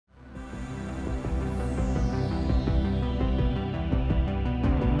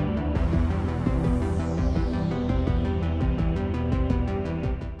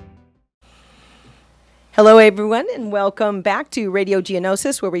Hello, everyone, and welcome back to Radio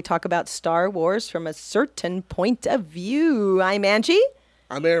Geonosis, where we talk about Star Wars from a certain point of view. I'm Angie.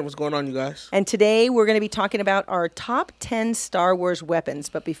 I'm Aaron. What's going on, you guys? And today we're going to be talking about our top 10 Star Wars weapons.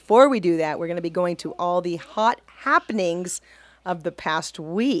 But before we do that, we're going to be going to all the hot happenings of the past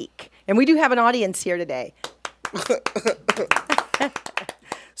week. And we do have an audience here today.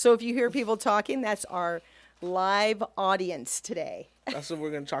 So if you hear people talking, that's our live audience today. That's what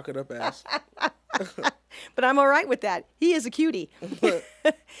we're going to chalk it up as. But I'm all right with that. He is a cutie.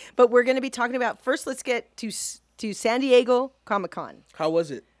 But we're going to be talking about, first, let's get to San Diego Comic-Con. How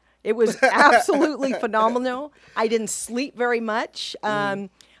was it? It was absolutely phenomenal. I didn't sleep very much.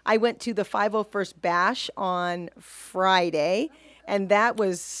 I went to the 501st Bash on Friday, and that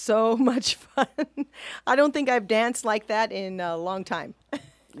was so much fun. I don't think I've danced like that in a long time.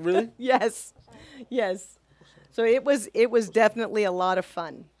 Really? Yes. So it was definitely a lot of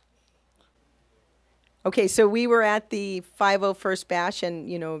fun. Okay, so we were at the 501st Bash,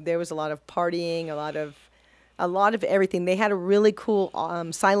 and there was a lot of partying, a lot of everything. They had a really cool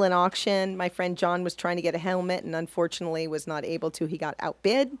silent auction. My friend John was trying to get a helmet, and unfortunately was not able to. He got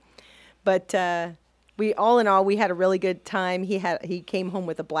outbid, but we all in all we had a really good time. He came home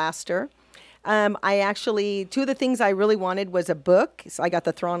with a blaster. I actually, two of the things I really wanted was a book. So I got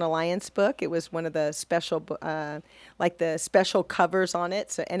the Thrawn Alliance book. It was one of the special, like the special covers on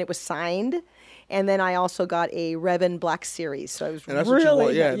it. So, and it was signed. And then I also got a Revan Black Series. So I was that's really, what you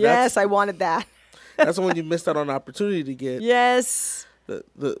want. Yeah, yes, I wanted that. That's the one you missed out on the opportunity to get. Yes. But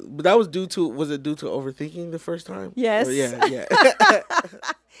that was was it due to overthinking the first time? Yes. Or yeah.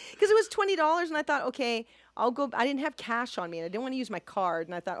 Because it was $20, and I thought, okay, I'll go. I didn't have cash on me, and I didn't want to use my card.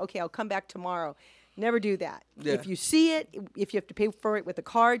 And I thought, okay, I'll come back tomorrow. Never do that. Yeah. If you see it, if you have to pay for it with a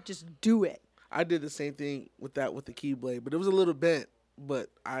card, just do it. I did the same thing with the Keyblade, but it was a little bent. But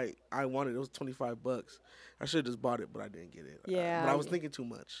I wanted it. It was $25. I should have just bought it, but I didn't get it. Yeah. But I was thinking too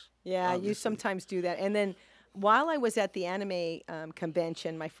much. Yeah, obviously. You sometimes do that. And then while I was at the anime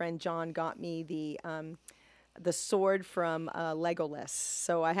convention, my friend John got me the sword from Legolas.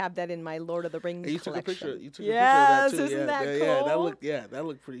 So I have that in my Lord of the Rings And you took collection. a picture. You took Yes, a picture of that too. isn't that cool? cool? That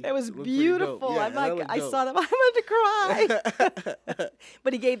looked pretty. It was looked pretty dope. beautiful. Yeah, I'm that like, looked I dope. saw them. I wanted to cry.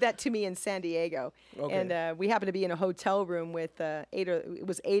 But he gave that to me in San Diego, Okay. and we happened to be in a hotel room with it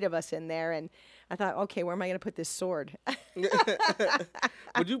was 8 of us in there, and I thought, okay, where am I going to put this sword?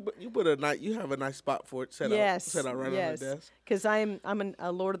 But you have a nice spot for it set out right on the desk. Because I'm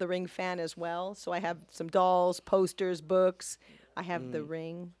a Lord of the Ring fan as well, so I have some dolls, posters, books. I have the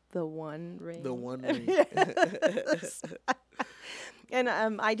ring, the one ring. The one ring. Yes. And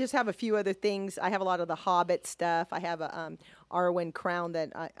I just have a few other things. I have a lot of the Hobbit stuff. I have a Arwen crown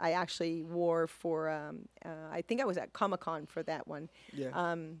that I actually wore for, I think I was at Comic-Con for that one.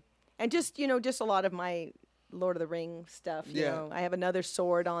 Yeah. And just a lot of my Lord of the Ring stuff. You know, I have another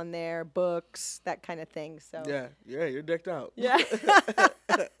sword on there, books, that kind of thing. So Yeah, you're decked out. yeah.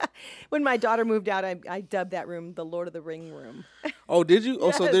 When my daughter moved out, I dubbed that room the Lord of the Ring room. Oh, did you?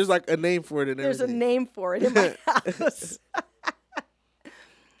 Oh, so Yes. there's like a name for it and There's a everything. name for it in my house.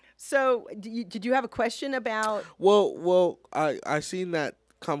 So, did you have a question about? Well, I seen that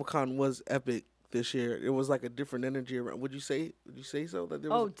Comic-Con was epic this year. It was like a different energy around. Would you say so? That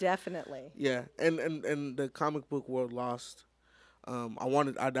there was Oh, definitely. Yeah, and the comic book world lost.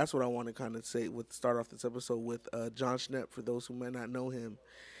 That's what I want to kind of start off this episode with John Schnepp. For those who might not know him,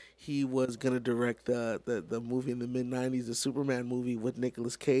 he was gonna direct the movie in the mid-90s, the Superman movie with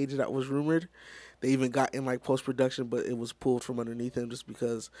Nicolas Cage that was rumored. They even got in like post-production, but it was pulled from underneath him just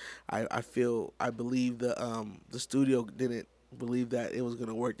because I believe the studio didn't believe that it was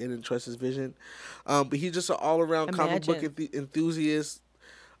gonna work. They didn't trust his vision. But he's just an all-around comic book enthusiast.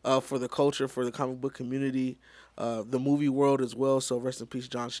 For the culture, for the comic book community, the movie world as well. So rest in peace,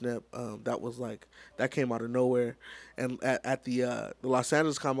 John Schnepp. That came out of nowhere. And at the Los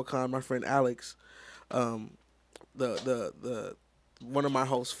Angeles Comic-Con, my friend Alex, the one of my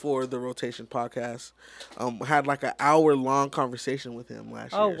hosts for the Rotation podcast, had like an hour-long conversation with him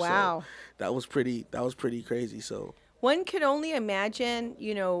last year. Oh, wow. So that was pretty crazy. So One could only imagine,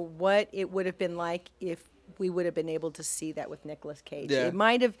 what it would have been like if we would have been able to see that with Nicolas Cage. Yeah. It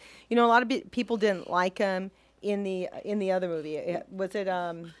might have, a lot of people didn't like him in the other movie. Was it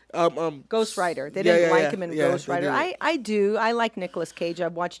Ghost Rider? They didn't like him in Ghost Rider. I do. I like Nicolas Cage.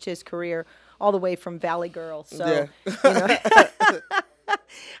 I've watched his career all the way from Valley Girl. So,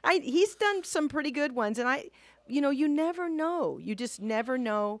 he's done some pretty good ones, and you never know. You just never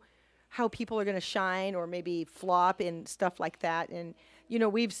know how people are going to shine or maybe flop and stuff like that. And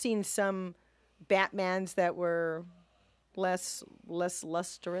we've seen some Batmans that were less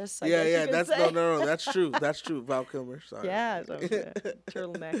lustrous. I Yeah, guess you yeah, could that's say. no, that's true. That's true. Val Kilmer, sorry. Yeah, so,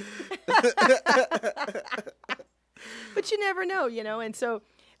 turtleneck. But you never know, and so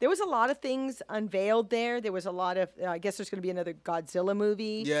there was a lot of things unveiled there. There was a lot of, I guess there's going to be another Godzilla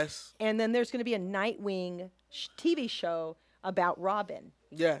movie. Yes. And then there's going to be a Nightwing TV show about Robin.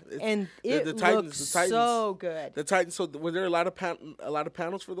 Yeah, And it the Titans, looks the Titans, so good. The Titans. So were there a lot of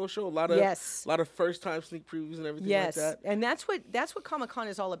panels for those shows? Yes. A lot of first time sneak previews and everything Yes, like that. and that's what Comic-Con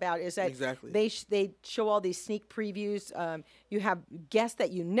is all about. Is that Exactly. they show all these sneak previews. You have guests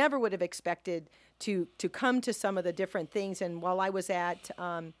that you never would have expected to come to some of the different things. And while I was at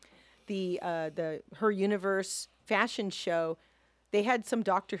the Her Universe fashion show, they had some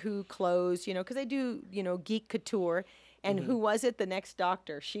Doctor Who clothes, because they do geek couture. And who was it? The Next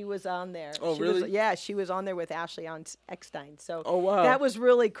Doctor. She was on there. Oh, she really? Yeah, she was on there with Ashley Eckstein. So Oh, wow. that was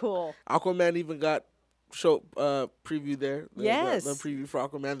really cool. Aquaman even got show preview there. Yes. The preview for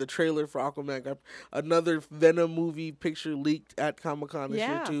Aquaman, the trailer for Aquaman got another Venom movie picture leaked at Comic-Con this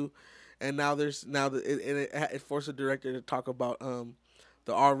year too. And now it forced the director to talk about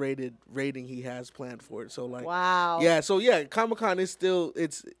the R-rated rating he has planned for it. So like, wow. Yeah, so yeah, Comic-Con is still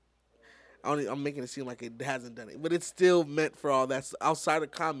I'm making it seem like it hasn't done it, but it's still meant for all that. Outside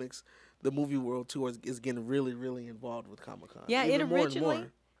of comics, the movie world too is getting really, really involved with Comic-Con. Yeah, Even more and more.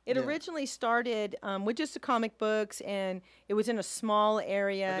 It originally started with just the comic books, and it was in a small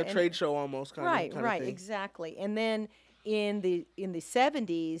area, like a trade show almost, kind of thing. Exactly. And then in the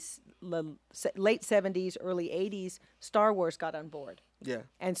 70s, late 70s, early 80s, Star Wars got on board. Yeah.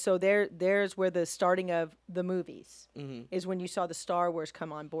 And so there's where the starting of the movies is, when you saw the Star Wars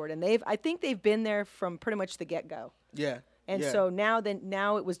come on board, and I think they've been there from pretty much the get-go. Yeah. And so now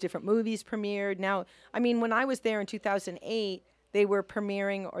it was different movies premiered. Now, I mean, when I was there in 2008, they were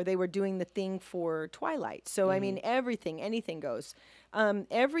premiering, or they were doing the thing for Twilight. So I mean, anything goes.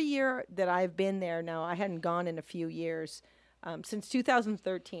 Every year that I've been there now, I hadn't gone in a few years. Since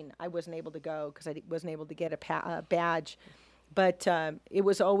 2013, I wasn't able to go because I wasn't able to get a badge. But it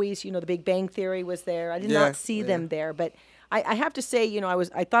was always, the Big Bang Theory was there. I did not see them there, but I have to say,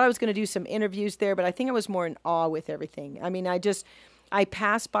 I thought I was going to do some interviews there, but I think I was more in awe with everything. I mean, I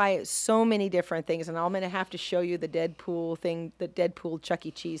passed by so many different things, and I'm going to have to show you the Deadpool thing, the Deadpool Chuck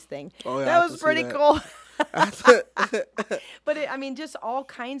E. Cheese thing. Oh, yeah, that was pretty cool. But just all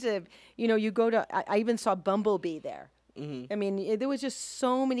kinds of, you go to, I even saw Bumblebee there. I mean, there was just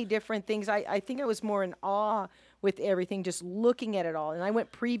so many different things. I think I was more in awe with everything, just looking at it all. And I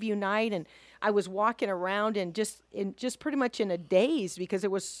went preview night, and I was walking around and just pretty much in a daze because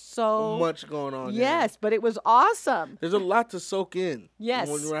it was so much going on. Yes, but it was awesome. There's a lot to soak in. Yes.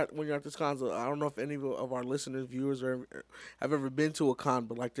 When you're at this con, so I don't know if any of our listeners, viewers, have ever been to a con,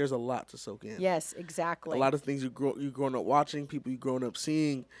 but like, there's a lot to soak in. Yes, exactly. A lot of things you've grown up watching, people you've grown up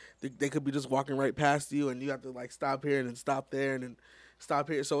seeing. They could be just walking right past you, and you have to like stop here and then stop there and then stop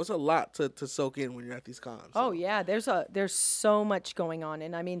here. So it's a lot to soak in when you're at these cons. So. Oh yeah, there's so much going on,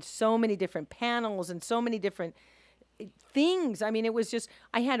 and I mean, so many different panels and so many different things. I mean, it was just,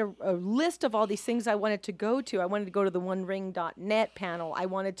 I had a list of all these things I wanted to go to. I wanted to go to the OneRing.net panel. I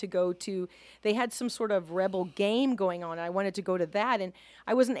wanted to go to, they had some sort of Rebel game going on. I wanted to go to that, and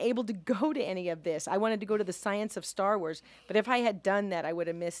I wasn't able to go to any of this. I wanted to go to the Science of Star Wars, but if I had done that, I would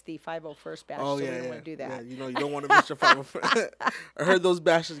have missed the 501st bash. Oh, so yeah, we didn't want to do that. Yeah, you don't want to miss your 501st. I heard those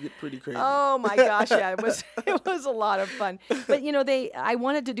bashes get pretty crazy. Oh my gosh, yeah, it was a lot of fun. But I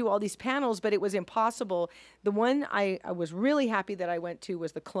wanted to do all these panels, but it was impossible. The one I was really happy that I went to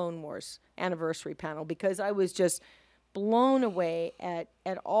was the Clone Wars anniversary panel, because I was just blown away at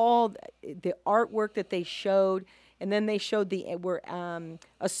all the artwork that they showed. And then they showed where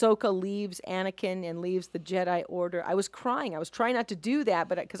Ahsoka leaves Anakin and leaves the Jedi Order. I was crying. I was trying not to do that,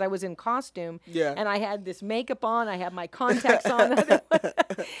 but because I was in costume, and I had this makeup on, I had my contacts on.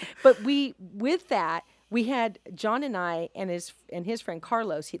 But with that, we had John and I and his friend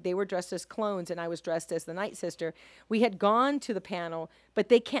Carlos. They were dressed as clones, and I was dressed as the Night Sister. We had gone to the panel, but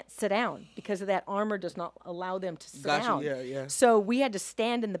they can't sit down because of that armor does not allow them to sit down. Yeah. So we had to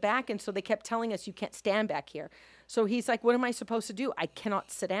stand in the back, and so they kept telling us, you can't stand back here. So he's like, what am I supposed to do? I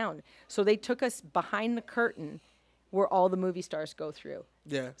cannot sit down. So they took us behind the curtain where all the movie stars go through.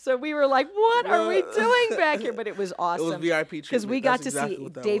 Yeah. So we were like, what are we doing back here? But it was awesome. It was VIP treatment. Because we got That's to exactly see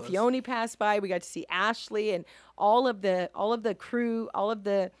what that Dave was. Filoni pass by. We got to see Ashley and all of the crew, all of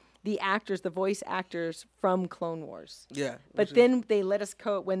the actors, the voice actors from Clone Wars. Yeah. But then they let us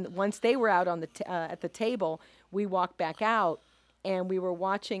go once they were out on the at the table. We walked back out, and we were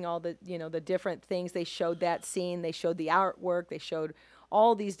watching all the the different things. They showed that scene. They showed the artwork. They showed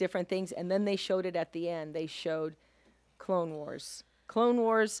all these different things, and then they showed it at the end. They showed Clone Wars. Clone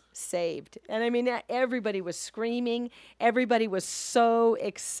Wars saved. And I mean, everybody was screaming. Everybody was so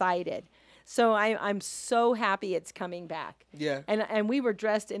excited. So I'm so happy it's coming back. Yeah. And we were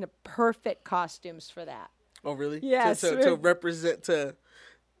dressed in perfect costumes for that. Oh, really? Yes. To represent,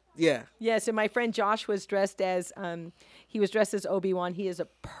 yeah. Yes, and my friend Josh was dressed as, he was dressed as Obi-Wan. He is a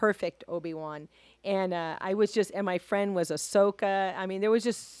perfect Obi-Wan. And and my friend was Ahsoka. I mean, there was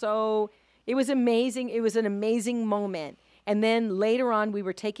just it was amazing. It was an amazing moment. And then later on, we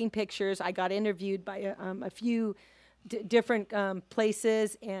were taking pictures. I got interviewed by a few different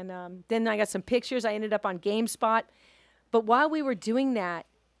places, and then I got some pictures. I ended up on GameSpot. But while we were doing that,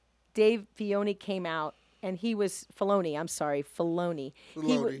 Dave Filoni came out, and he was Filoni. I'm sorry, Filoni.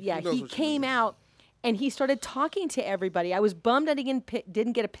 He came out, and he started talking to everybody. I was bummed I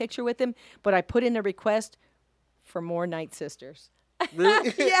didn't get a picture with him, but I put in a request for more Night Sisters.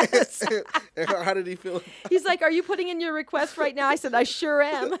 Really? Yes. How did he feel? He's like, "Are you putting in your request right now?" I said, "I sure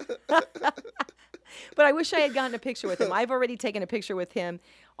am." But I wish I had gotten a picture with him. I've already taken a picture with him.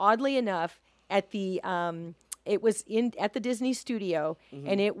 Oddly enough, at the it was at the Disney Studio,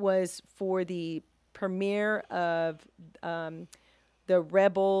 and it was for the premiere of the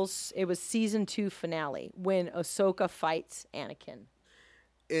Rebels. It was season 2 finale when Ahsoka fights Anakin.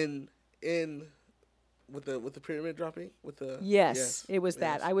 In with the pyramid dropping with the yes, it was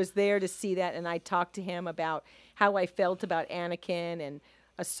that. I was there to see that, and I talked to him about how I felt about Anakin and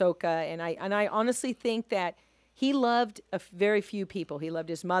Ahsoka, and I honestly think that he loved very few people. He loved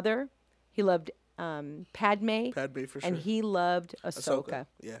his mother, he loved Padme for sure, and he loved Ahsoka.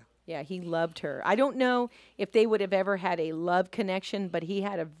 Yeah, he loved her. I don't know if they would have ever had a love connection, but he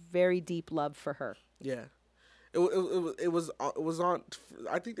had a very deep love for her. Yeah. It was on.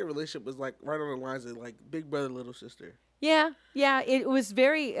 I think their relationship was like right on the lines of like big brother, little sister. Yeah. It was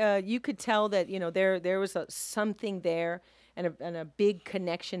very. You could tell that there was something there and a big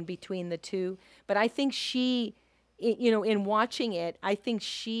connection between the two. But I think she, in watching it, I think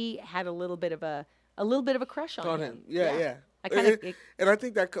she had a little bit of a crush on him. Yeah. And I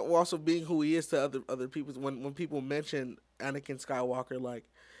think that also being who he is to other people. When people mention Anakin Skywalker, like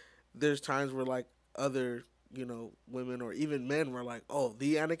there's times where like other women or even men were like, "Oh,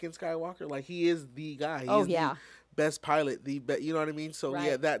 the Anakin Skywalker, like he is the guy. He is the best pilot, you know what I mean?" So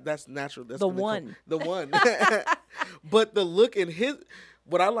right. that's natural. That's the one. But the look in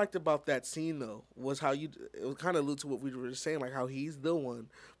what I liked about that scene though was how it was kind of allude to what we were saying, like how he's the one,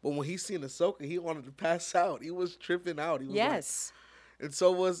 but when he's seen Ahsoka, he wanted to pass out. He was tripping out. He was yes. And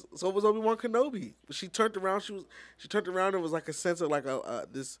so was Obi-Wan Kenobi. She turned around. She turned around. And was like a sense of like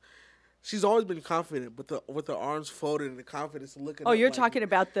this. She's always been confident, but with her arms folded and the confidence looking. Oh, you're talking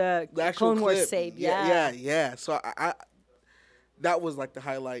about the Clone Wars save, yeah. So I that was like the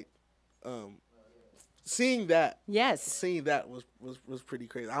highlight. Seeing that was pretty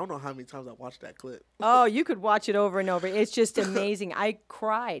crazy. I don't know how many times I watched that clip. Oh, you could watch it over and over. It's just amazing. I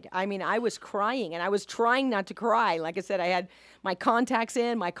cried. I mean, I was crying, and I was trying not to cry. Like I said, I had my contacts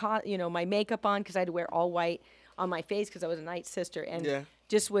in, my makeup on because I had to wear all white on my face because I was a Night Sister, and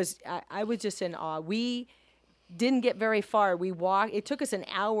I was just in awe. We didn't get very far. It took us an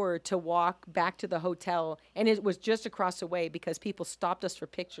hour to walk back to the hotel, and it was just across the way because people stopped us for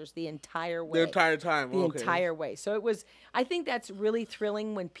pictures the entire way. The entire time. The entire way. So I think that's really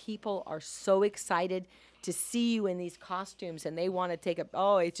thrilling when people are so excited to see you in these costumes and they want to take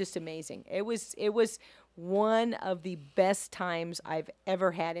it's just amazing. It was one of the best times I've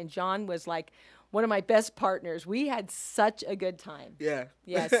ever had, and John was like one of my best partners. We had such a good time. Yeah.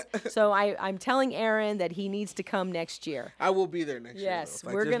 Yes. So I'm telling Aaron that he needs to come next year. I will be there next year. Yes.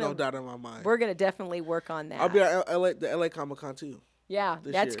 There's no doubt in my mind. We're going to definitely work on that. I'll be at the LA Comic-Con too. Yeah,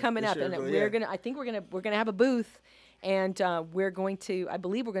 that's coming up. And I think we're going to have a booth, and I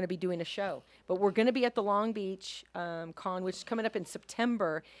believe we're going to be doing a show. But we're going to be at the Long Beach Con, which is coming up in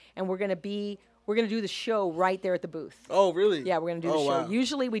September, and we're going to do the show right there at the booth. Oh, really? Yeah, we're going to do the show. Wow.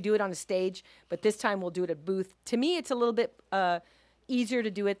 Usually we do it on a stage, but this time we'll do it at booth. To me, it's a little bit easier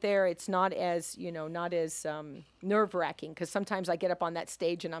to do it there. It's not as nerve-wracking because sometimes I get up on that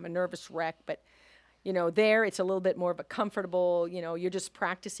stage and I'm a nervous wreck. But, there it's a little bit more of a comfortable, you're just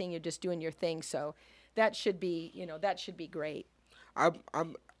practicing, you're just doing your thing. So that should be great.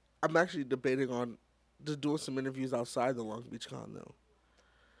 I'm actually debating on just doing some interviews outside the Long Beach Con, though.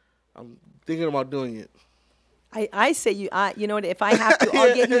 I'm thinking about doing it. I say you know what? If I have to,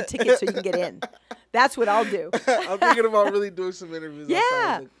 I'll get you a ticket so you can get in. That's what I'll do. I'm thinking about really doing some interviews.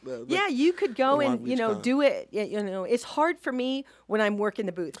 Yeah, you could go and do it. It's hard for me when I'm working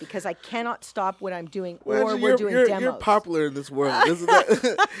the booth because I cannot stop what I'm doing Well, or Angela, we're doing demos. You're popular in this world.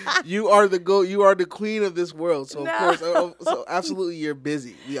 You are the queen of this world. So No. of course, so absolutely, you're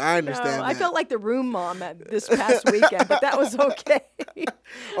busy. I understand. No, that. I felt like the room mom this past weekend, but that was okay.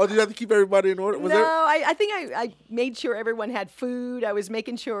 Oh, did you have to keep everybody in order? I think I made sure everyone had food. I was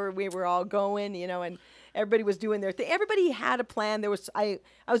making sure we were all going, and everybody was doing their thing. Everybody had a plan. I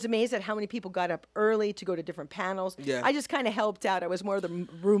was amazed at how many people got up early to go to different panels. Yeah. I just kind of helped out. I was more the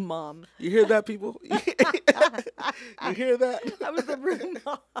room mom. You hear that, people? You hear that? I was the room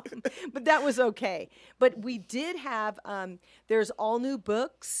mom, but that was okay. But we did have. There's all new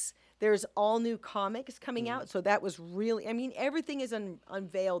books. There's all new comics coming out. So that was really, everything is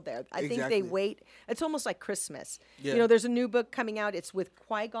unveiled there. I think they wait. It's almost like Christmas. Yeah. There's a new book coming out. It's with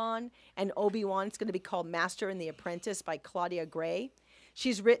Qui-Gon and Obi-Wan. It's going to be called Master and the Apprentice by Claudia Gray.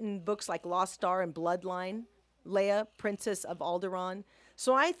 She's written books like Lost Star and Bloodline, Leia, Princess of Alderaan.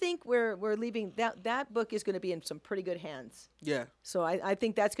 So I think we're leaving, that book is going to be in some pretty good hands. Yeah. So I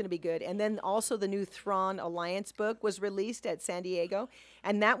think that's going to be good. And then also the new Thrawn Alliance book was released at San Diego.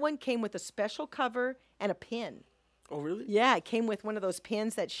 And that one came with a special cover and a pin. Oh, really? Yeah, it came with one of those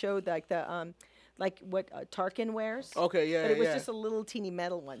pins that showed like the like what Tarkin wears. Okay, yeah, But it was yeah. just a little teeny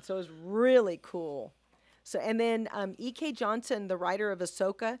metal one. So it was really cool. So and then E.K. Johnson, the writer of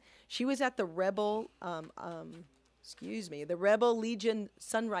Ahsoka, she was at the Rebel the Rebel Legion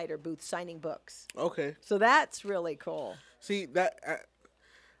Sunrider booth signing books. Okay. So that's really cool. See that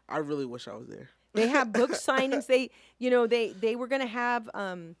I really wish I was there. They have book signings. They were going to have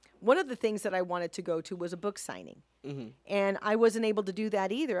one of the things that I wanted to go to was a book signing. Mm-hmm. And I wasn't able to do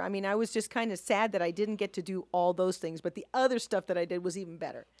that either. I was just kind of sad that I didn't get to do all those things, but the other stuff that I did was even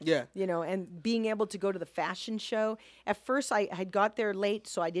better. Yeah. And being able to go to the fashion show. At first I had got there late,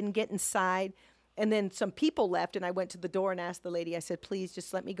 so I didn't get inside. And then some people left, and I went to the door and asked the lady, I said, please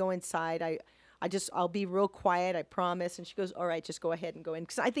just let me go inside. I'll be real quiet, I promise. And she goes, all right, just go ahead and go in.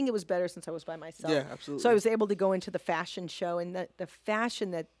 Because I think it was better since I was by myself. Yeah, absolutely. So I was able to go into the fashion show, and the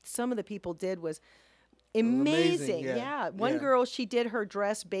fashion that some of the people did was amazing. Yeah. One girl, she did her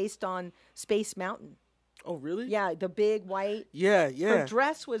dress based on Space Mountain. Oh, really? Yeah, the big white. Yeah. Her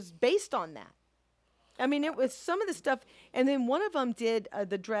dress was based on that. It was some of the stuff. And then one of them did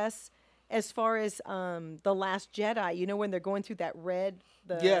the dress as far as The Last Jedi, when they're going through that red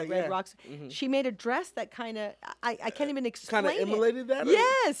rocks. Mm-hmm. She made a dress that kind of, I can't even explain it. Kind of emulated that?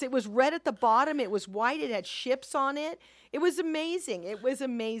 Yes, it was red at the bottom. It was white. It had ships on it. It was amazing. It was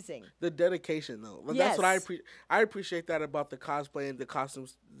amazing. The dedication, though. Yes. That's what I appreciate that about the cosplay and the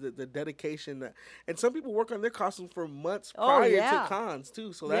costumes, the dedication. And some people work on their costumes for months prior to cons,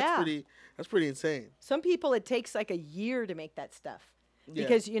 too. So that's pretty insane. Some people, it takes like a year to make that stuff. Yeah.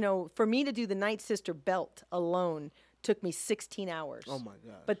 Because, for me to do the Night Sister belt alone took me 16 hours. Oh, my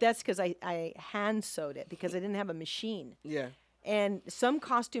God. But that's because I hand sewed it because I didn't have a machine. Yeah. And some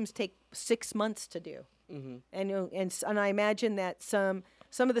costumes take 6 months to do. Mm-hmm. And I imagine that some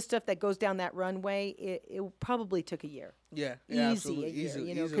of the stuff that goes down that runway, it probably took a year. Yeah. Easy,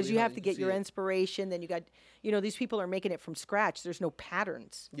 because you have to get your inspiration. Then you got, these people are making it from scratch. There's no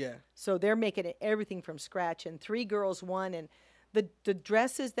patterns. Yeah. So they're making everything from scratch. And 3 girls won, and the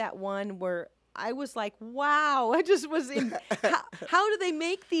dresses that won were, I was like, wow, I just was in, how do they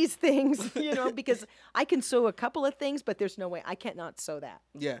make these things? Because I can sew a couple of things, but there's no way, I cannot sew that.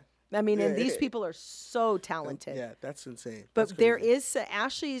 Yeah. And these people are so talented. Yeah, that's insane. But there is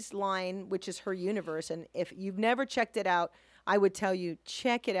Ashley's line, which is her universe. And if you've never checked it out, I would tell you,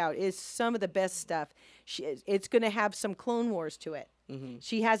 check it out. It's some of the best stuff. It's going to have some Clone Wars to it. Mm-hmm.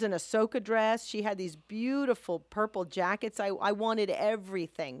 She has an Ahsoka dress. She had these beautiful purple jackets. I wanted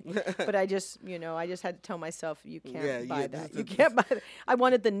everything, but I just had to tell myself, you can't buy that. You can't buy that. I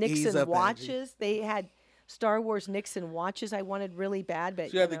wanted the Nixon watches. They had Star Wars Nixon watches. I wanted really bad,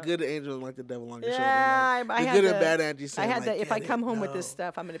 but you had the good angel and like the devil on your shoulder. Yeah, I had good and bad Angie. I had if I come home with this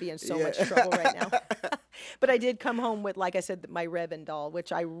stuff, I'm going to be in so much trouble right now. But I did come home with, like I said, my Revan doll,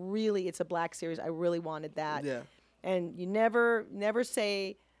 which it's a Black Series. I really wanted that. Yeah. And you never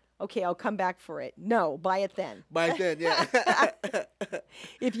say, okay, I'll come back for it. No, buy it then. Buy it then, yeah.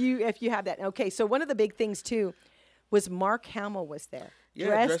 if you have that. Okay, so one of the big things too was Mark Hamill was there,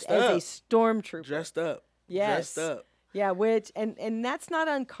 dressed as a stormtrooper. Dressed up. Yes. Dressed up. Yeah, which and that's not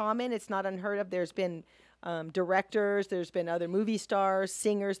uncommon. It's not unheard of. There's been directors, there's been other movie stars,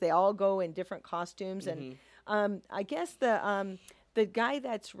 singers. They all go in different costumes, Mm-hmm. and I guess the guy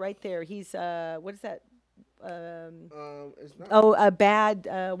that's right there, he's what is that? It's not. Bad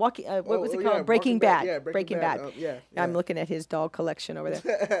walking. What was it called? Yeah, Breaking Bad. Yeah, Breaking Bad. Yeah. I'm looking at his doll collection over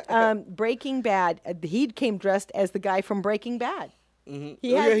there. Breaking Bad. He came dressed as the guy from Breaking Bad.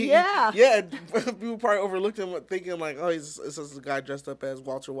 He had, yeah. yeah. People probably overlooked him, thinking like, oh, it's just a guy dressed up as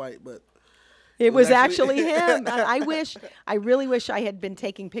Walter White, but It was actually him. I really wish I had been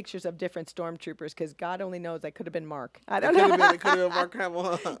taking pictures of different stormtroopers, because God only knows I could have been Mark. I don't know. It could have been Mark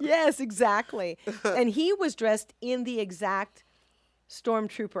Hamill. Yes, exactly. And he was dressed in the exact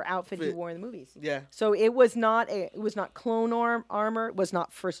stormtrooper outfit he wore in the movies. Yeah. So it was not clone armor. It was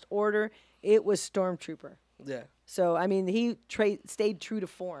not First Order. It was stormtrooper. Yeah. So I mean, he stayed true to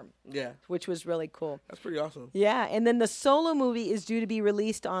form. Yeah. Which was really cool. That's pretty awesome. Yeah, and then the Solo movie is due to be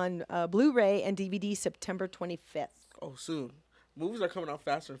released on Blu-ray and DVD September 25th. Oh, soon. Movies are coming out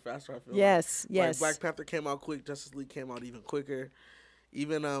faster and faster, I feel. Yes, like. yes. Like Black Panther came out quick. Justice League came out even quicker.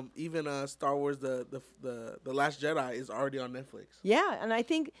 Even Star Wars the Last Jedi is already on Netflix. Yeah, and I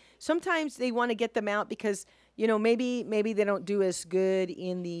think sometimes they want to get them out because maybe they don't do as good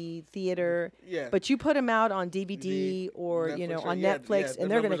in the theater. Yeah. But you put them out on DVD or Netflix, on Netflix,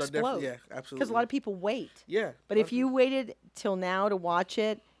 and they're going to explode. Yeah, absolutely. Because a lot of people wait. Yeah. But if you waited till now to watch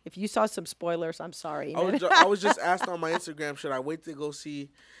it, if you saw some spoilers, I'm sorry. I was just asked on my Instagram, should I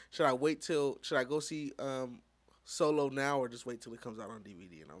go see Solo now or just wait till it comes out on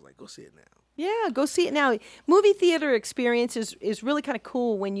DVD? And I was like, go see it now. Yeah, go see it now. Movie theater experience is really kind of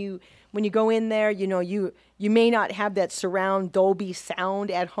cool when you go in there. You may not have that surround Dolby sound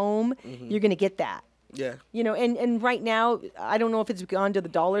at home. You're going to get that. Yeah. And right now, I don't know if it's gone to the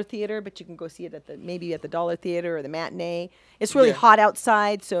Dollar Theater, but you can go see it maybe at the Dollar Theater or the Matinee. It's really hot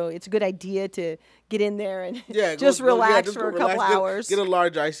outside, so it's a good idea to get in there and just relax for a couple hours. Get a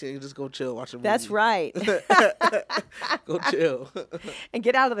large icy and just go chill, watch a movie. That's right. Go chill. And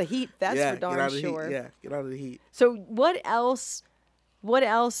get out of the heat. That's for darn sure. Yeah, get out of the heat. So what else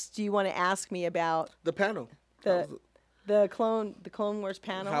do you want to ask me about? The panel. The Clone Wars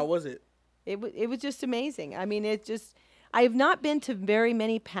panel. How was it? It was just amazing. I mean, I have not been to very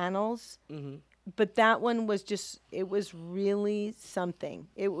many panels, but that one was it was really something.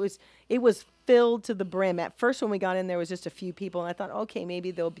 It was filled to the brim. At first, when we got in, there was just a few people, and I thought, okay,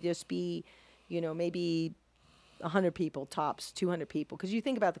 maybe there'll just be, maybe 100 people tops, 200 people. Because you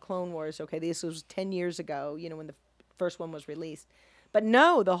think about the Clone Wars, okay, this was 10 years ago, when the first one was released. But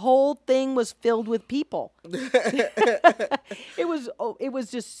no, the whole thing was filled with people. It was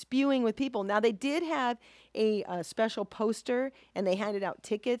just spewing with people. Now, they did have a special poster, and they handed out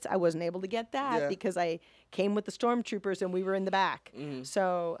tickets. I wasn't able to get that because I came with the stormtroopers, and we were in the back.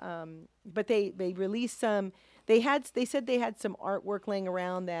 So, but they released some. They said they had some artwork laying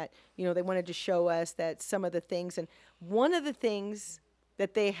around that they wanted to show us that some of the things. And one of the things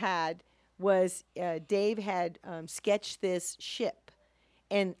that they had was Dave had sketched this ship.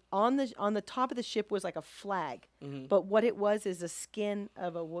 And on the top of the ship was like a flag, but what it was is a skin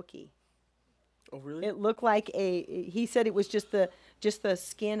of a Wookiee. Oh, really? It looked like he said it was just the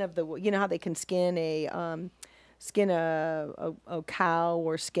skin of the. How they can skin a cow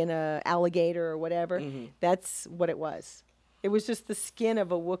or skin a alligator or whatever. That's what it was. It was just the skin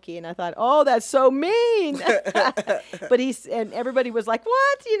of a Wookiee, and I thought, oh, that's so mean. But and everybody was like,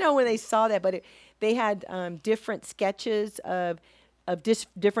 what? When they saw that. But they had different sketches of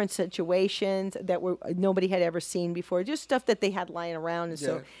different situations that nobody had ever seen before, just stuff that they had lying around,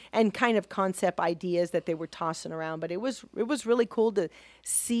 and kind of concept ideas that they were tossing around. But it was really cool to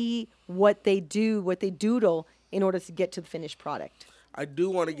see what they doodle in order to get to the finished product. I do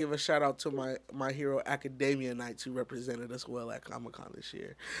want to give a shout out to My Hero Academia Nights, who represented us well at Comic-Con this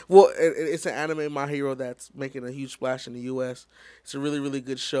year. Well, it's an anime My Hero that's making a huge splash in the U.S. It's a really, really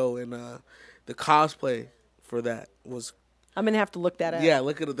good show, and the cosplay for that was. I'm gonna have to look that up. Yeah,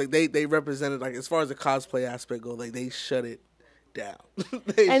 look at it. They represented, like, as far as the cosplay aspect goes, like, they shut it down.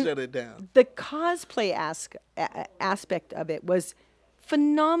 Shut it down. The cosplay aspect of it was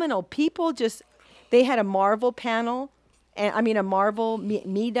phenomenal. People they had a Marvel panel, and a Marvel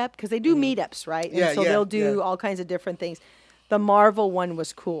meetup, because they do meetups, right? And so they'll do all kinds of different things. The Marvel one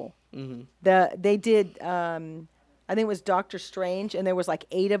was cool. They did, I think it was Doctor Strange, and there was like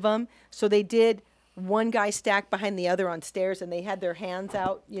 8 of them. So they did one guy stacked behind the other on stairs, and they had their hands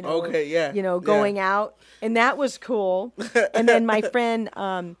out, going out, and that was cool. And then my friend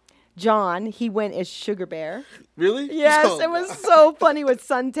John, he went as Sugar Bear. Really? Yes, it was so funny with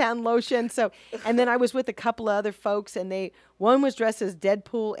suntan lotion. So, and then I was with a couple of other folks, and one was dressed as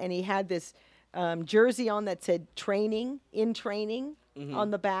Deadpool, and he had this jersey on that said "training"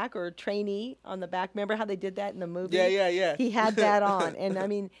 on the back, or trainee on the back. Remember how they did that in the movie? Yeah. He had that on,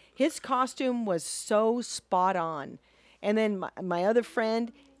 and his costume was so spot on. And then my other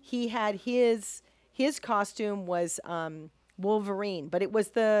friend, he had his costume was Wolverine, but it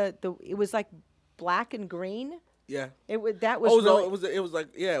was it was like black and green. Yeah. That was Oh, really, it was like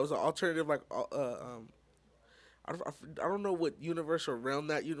it was an alternative like I don't know what universe or realm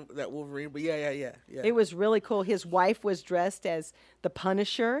that Wolverine, but yeah. it was really cool. His wife was dressed as the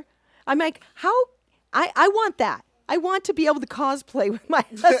Punisher. I'm like, how? I want that. I want to be able to cosplay with my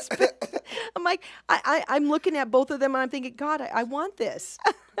husband. I'm like, I'm looking at both of them and I'm thinking, God, I want this.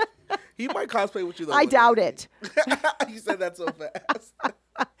 He might cosplay with you though. I doubt it. You said that so fast.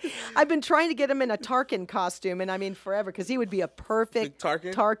 I've been trying to get him in a Tarkin costume, and I mean forever, because he would be a perfect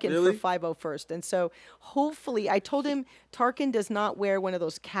Big Tarkin? Really? for 501st. And so hopefully, I told him Tarkin does not wear one of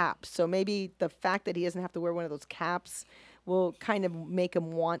those caps. So maybe the fact that he doesn't have to wear one of those caps will kind of make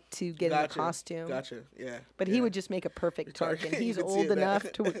him want to get in a costume. Gotcha, yeah. But he would just make a perfect Tarkin. He's old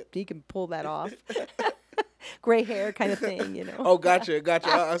enough to he can pull that off. Gray hair kind of thing, you know. Oh, gotcha.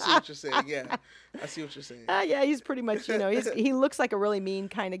 I see what you're saying. Yeah, I see what you're saying. Yeah, he's pretty much, you know, he looks like a really mean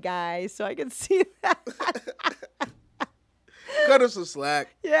kind of guy, so I can see that. Cut us some slack.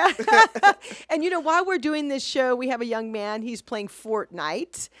 Yeah. And, you know, while we're doing this show, we have a young man. He's playing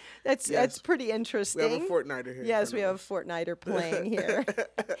Fortnite. That's pretty interesting. We have a Fortniter here. Yes, we have a Fortniter playing here.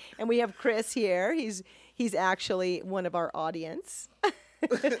 And we have Chris here. He's actually one of our audience.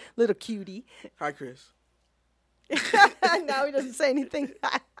 Little cutie. Hi, Chris. Now he doesn't say anything.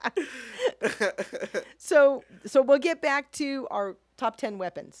 So we'll get back to our top 10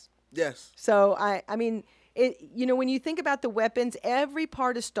 weapons. Yes. So I mean, you know, when you think about the weapons, every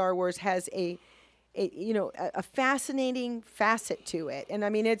part of Star Wars has a fascinating facet to it. And I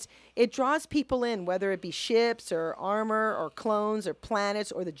mean, it draws people in, whether it be ships or armor or clones or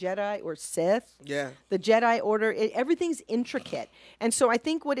planets or the Jedi or Sith. Yeah. The Jedi Order, everything's intricate. And so I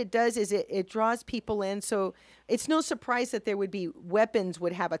think what it does is it draws people in. So it's no surprise that there would be weapons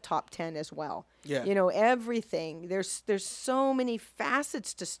would have a top 10 as well. Yeah. You know, everything. There's so many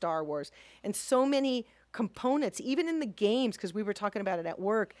facets to Star Wars and so many components, even in the games, because we were talking about it at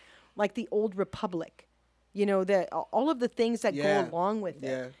work, like the Old Republic, you know, all of the things that go along with it.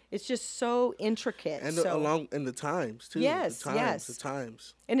 Yeah. It's just so intricate. And so, in the times, too. Yes, the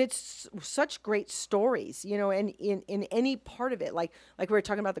times. And it's such great stories, you know, and in any part of it, like we were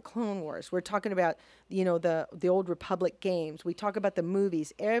talking about the Clone Wars, we're talking about, you know, the Old Republic games, we talk about the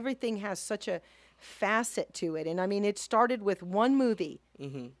movies. Everything has such a facet to it. And I mean, it started with one movie.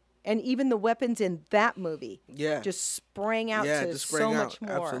 Mm-hmm. And even the weapons in that movie just sprang out to so much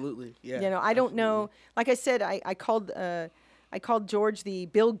more. Absolutely. Yeah. You know, I don't know. Like I said, I called George the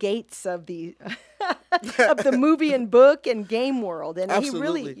Bill Gates of the of the movie and book and game world. And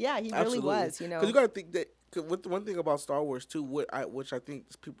absolutely. he really was, you know. Because you got to think that one thing about Star Wars too, which I think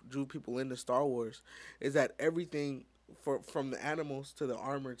drew people into Star Wars, is that everything from the animals to the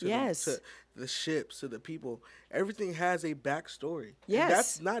armor to the ships to the people, everything has a backstory. Yes. And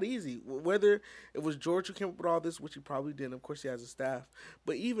that's not easy. Whether it was George who came up with all this, which he probably did, of course he has a staff,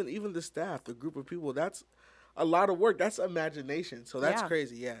 but even the staff, the group of people, that's a lot of work. That's imagination. So that's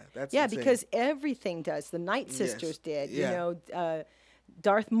crazy. Yeah, that's insane. Because everything does. The Night Sisters did. You know,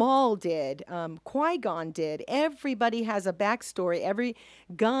 Darth Maul did. Qui-Gon did. Everybody has a backstory. Every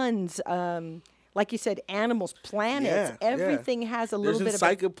guns. Like you said, animals, planets, everything has a little bit of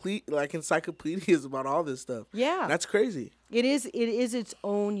encyclopedias about all this stuff. Yeah. That's crazy. It is its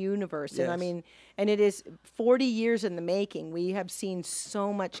own universe. Yes. And I mean, and it is 40 years in the making. We have seen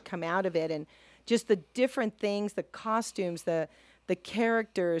so much come out of it, and just the different things, the costumes, the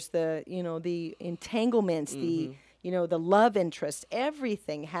characters, the entanglements, the love interest,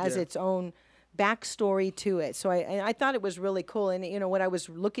 everything has its own backstory to it. So I thought it was really cool. And you know, what I was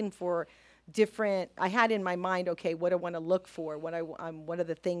looking for, I had in my mind, okay, what I want to look for, what are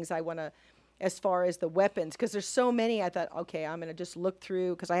the things I want to, as far as the weapons, because there's so many. I thought, okay, I'm going to just look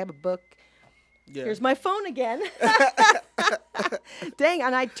through, because I have a book. Yeah. Here's my phone again. Dang,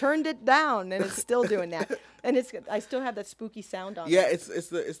 and I turned it down, and it's still doing that. And I still have that spooky sound on. Yeah, it's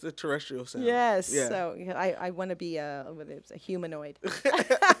the terrestrial sound. Yes. Yeah. So I want to be a humanoid.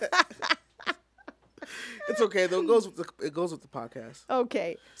 It's okay though. It goes with the podcast.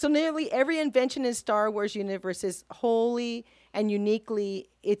 Okay. So nearly every invention in Star Wars universe is wholly and uniquely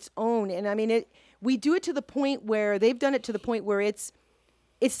its own. And I mean, we do it to the point where they've done it to the point where it's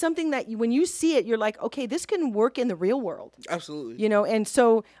something that when you see it, you're like, okay, this can work in the real world. Absolutely. You know, and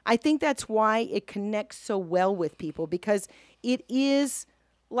so I think that's why it connects so well with people, because it is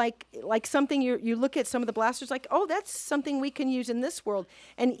like something you look at some of the blasters like, oh, that's something we can use in this world.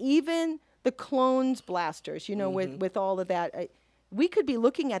 And even the clones blasters, you know, with all of that, we could be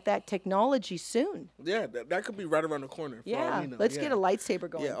looking at that technology soon. Yeah, that could be right around the corner. For all Yeah, we know. let's get a lightsaber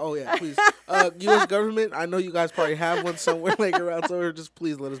going. Yeah, oh yeah, please. U.S. government, I know you guys probably have one somewhere like around somewhere. Just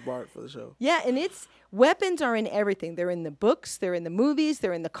please let us borrow it for the show. Yeah, and weapons are in everything. They're in the books, they're in the movies,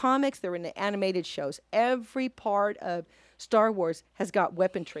 they're in the comics, they're in the animated shows. Every part of Star Wars has got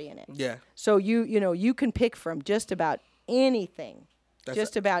weaponry in it. Yeah. So you can pick from just about anything.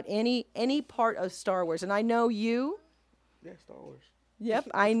 Just about any part of Star Wars. And I know you. Yeah, Star Wars. Yep,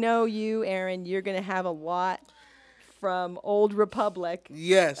 I know you, Aaron. You're going to have a lot from Old Republic.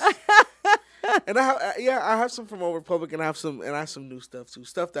 Yes. And I have some from Old Republic, and I have some new stuff too.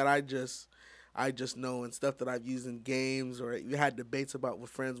 Stuff that I just know, and stuff that I've used in games, or you had debates about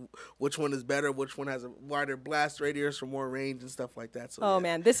with friends, which one is better, which one has a wider blast radius for more range and stuff like that. So oh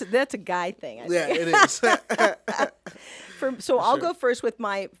man, that's a guy thing. I think. it is. I'll go first with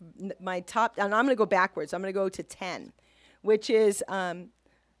my top, and I'm going to go backwards. I'm going to go to 10, which is I'm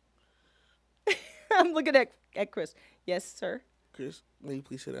looking at Chris. Yes, sir. Chris, may you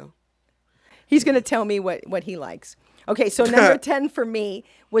please sit down? He's going to tell me what he likes. Okay, so number 10 for me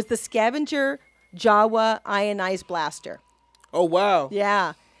was the Scavenger Jawa Ionized Blaster. Oh, wow.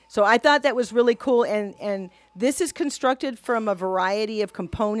 Yeah. So I thought that was really cool. And this is constructed from a variety of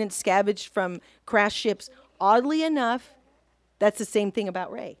components scavenged from crash ships. Oddly enough, that's the same thing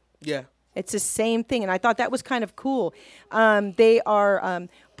about Rey. Yeah. It's the same thing. And I thought that was kind of cool. They are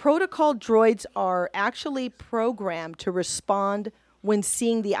protocol droids are actually programmed to respond when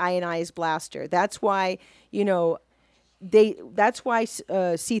seeing the ionized blaster. That's why, that's why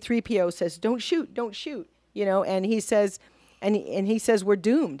C-3PO says, don't shoot, and he says, and he says we're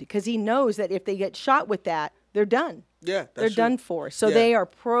doomed, because he knows that if they get shot with that, they're done. Yeah, they're done for. So they are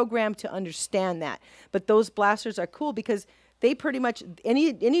programmed to understand that. But those blasters are cool because they pretty much,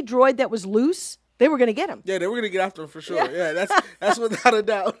 any droid that was loose, they were going to get him. Yeah, they were going to get after him for sure. Yeah, that's without a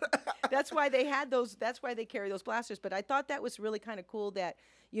doubt. That's why they had those. That's why they carry those blasters. But I thought that was really kind of cool that,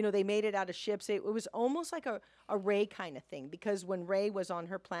 they made it out of ships. It was almost like a Rey kind of thing, because when Rey was on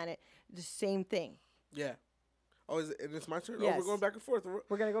her planet, the same thing. Yeah. Oh, it's my turn? Yes. Oh, we're going back and forth.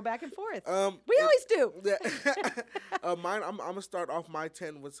 We're going to go back and forth. We always do. Yeah. Mine, I'm going to start off my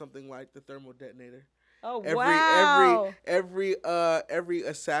 10 with something like the thermal detonator. Oh, wow. Every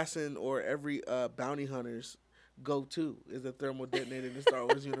assassin or every bounty hunter's go-to is a thermal detonator in the Star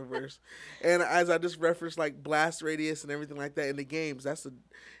Wars universe. And as I just referenced, like blast radius and everything like that in the games,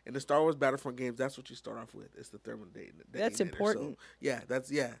 in the Star Wars Battlefront games, that's what you start off with. It's the thermal detonator. That's important.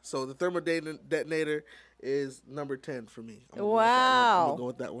 So, So the thermal detonator is number 10 for me. I'm gonna go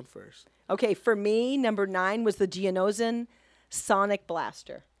with that one first. Okay, for me, number 9 was the Geonosian Sonic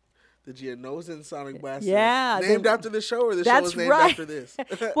Blaster. The Geonosian Sonic Blaster. Yeah. Named after the show, or the show was named after this?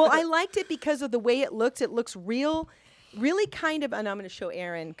 Well, I liked it because of the way it looks. It looks really kind of, and I'm going to show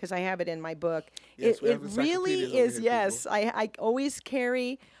Aaron because I have it in my book. Yes, it really is, yes. I always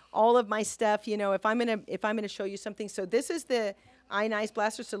carry all of my stuff, if I'm gonna show you something. So this is the ionized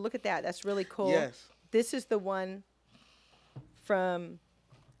blaster. So look at that. That's really cool. Yes. This is the one from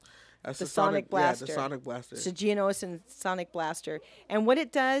That's the Sonic Blaster. Yeah, the Sonic Blaster. It's a Geonosian Sonic Blaster. And what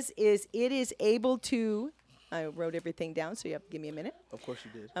it does is it is able to, I wrote everything down, so you have to give me a minute. Of course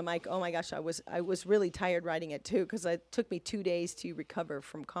you did. I'm like, oh my gosh, I was really tired writing it too, because it took me 2 days to recover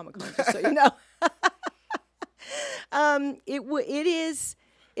from Comic-Con, just so you know.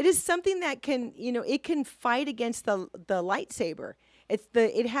 It is something that can, it can fight against the lightsaber.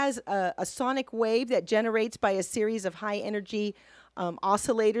 It has a sonic wave that generates by a series of high energy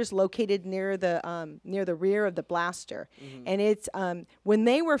oscillators located near the rear of the blaster. Mm-hmm. And it's when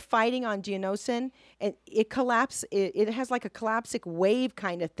they were fighting on Geonosis, and it has like a collapsic wave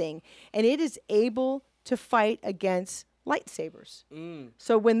kind of thing, and it is able to fight against lightsabers.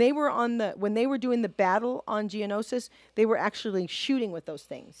 So when they were doing the battle on Geonosis, they were actually shooting with those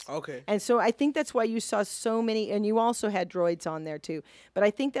things. Okay. And so I think that's why you saw so many, and you also had droids on there too. But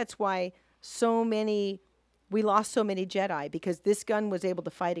I think that's why we lost so many Jedi, because this gun was able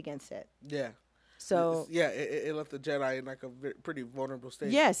to fight against it. Yeah. So it left the Jedi in like a pretty vulnerable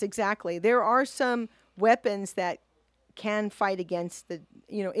state. Yes, exactly. There are some weapons that can fight against the,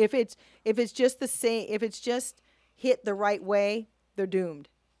 if it's just the same, if it's just hit the right way, they're doomed.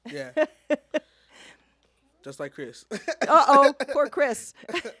 Yeah. Just like Chris. Uh-oh, poor Chris.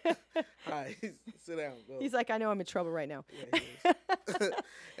 Hi, sit down. Go. He's like, I know I'm in trouble right now. Yeah, he is.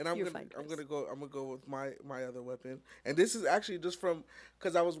 And I'm gonna go with my other weapon. And this is actually just from,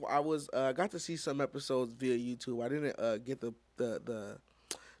 because I got to see some episodes via YouTube. I didn't get the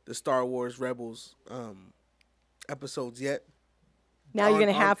Star Wars Rebels episodes yet. Now you're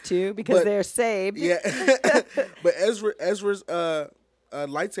gonna have to because but- they're saved. Yeah, but Ezra's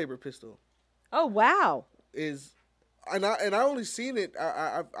lightsaber pistol Oh wow. is, and I only seen it.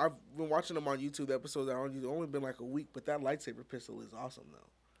 I've been watching them on YouTube. The episodes are only been like a week, but that lightsaber pistol is awesome though.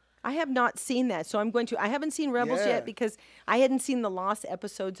 I have not seen that, so I'm going to. I haven't seen Rebels Yeah. yet because I hadn't seen the lost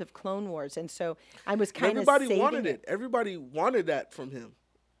episodes of Clone Wars, and so I was kind of Everybody saving wanted it. Everybody wanted that from him.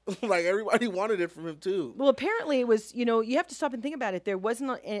 Like everybody wanted it from him too. Well, apparently it was. You know, you have to stop and think about it. There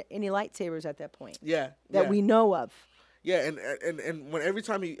wasn't any lightsabers at that point Yeah, that yeah. we know of. Yeah, and when every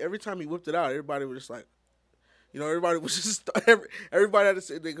time he whipped it out, everybody was just like, you know, everybody was just everybody had to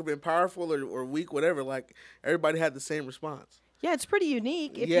say they could have been powerful or weak, whatever. Like everybody had the same response. Yeah, it's pretty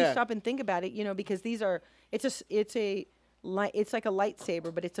unique if you Yeah. stop and think about it. You know, because these are. It's like a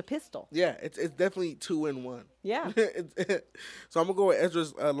lightsaber, but it's a pistol. Yeah, it's definitely 2 in 1. Yeah. So I'm gonna go with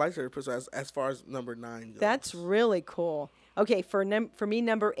Ezra's lightsaber pistol as far as number 9 goes. That's really cool. Okay, for me,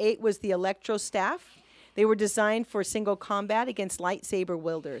 number 8 was the Electro Staff. They were designed for single combat against lightsaber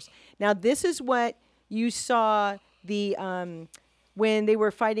wielders. Now, this is what you saw the when they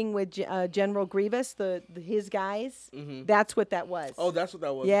were fighting with General Grievous, his guys. That's what that was. Oh, that's what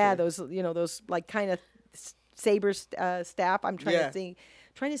that was. yeah, okay. those like kind of saber staff. I'm trying Yeah.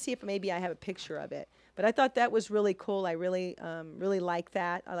 to see if maybe I have a picture of it. But I thought that was really cool. I really liked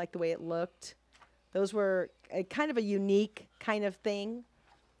that. I liked the way it looked. Those were kind of a unique kind of thing.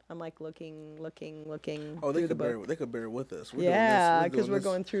 I'm like looking. Oh, they through the could bear. book. They could bear with us. Yeah, because we're this-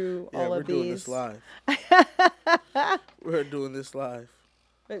 going through Yeah, all we're of doing these. this live. We're doing this live.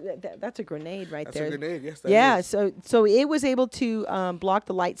 That's a grenade right That's there. a grenade. Yes, that Yeah, is. so it was able to block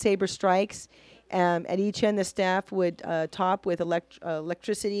the lightsaber strikes. At each end, the staff would top with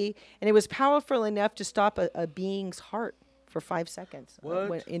electricity, and it was powerful enough to stop a being's heart for 5 seconds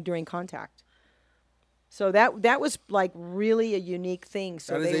What? during contact. So that was like really a unique thing.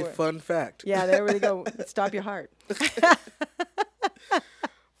 So That is they a were, fun fact. Yeah, there we go. Stop your heart.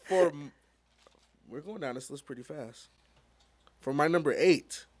 We're going down this list pretty fast. For my number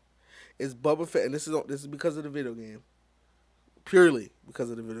 8 is Boba Fett, and this is because of the video game. Purely because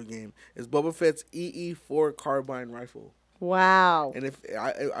of the video game. Is Boba Fett's EE4 carbine rifle. Wow. And if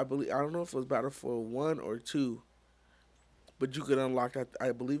I believe, I don't know if it was Battlefield 1 or 2, but you could unlock that.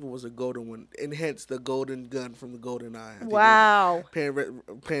 I believe it was a golden one, and hence the golden gun from the Golden Eye. I think Wow.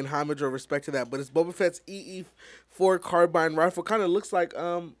 paying homage or respect to that. But it's Boba Fett's EE4 carbine rifle. Kind of looks like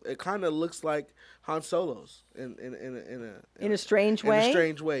Han Solo's In a strange in way. a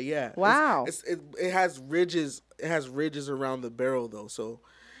strange way. Yeah. Wow. It has ridges. It has ridges around the barrel though, so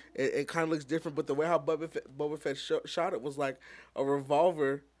it kind of looks different. But the way how Boba Fett shot it was like a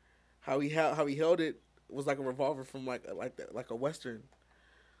revolver. How he held it was like a revolver from like a western,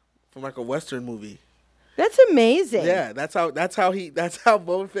 from like a western movie. That's amazing. Yeah, that's how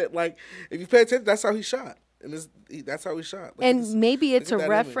Boba Fett, like, if you pay attention, that's how he shot, and that's how he shot. Look at And this- maybe it's a look at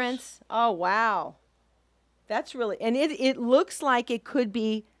that image. reference. Oh wow, that's really, and it looks like it could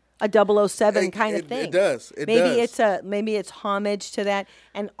be a 007 kind of thing. It does. It maybe does. maybe it's homage to that.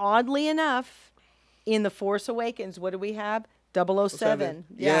 And oddly enough, in The Force Awakens, what do we have? 007.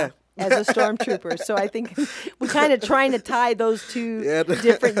 Yeah. As a stormtrooper. So I think we're kind of trying to tie those two Yeah.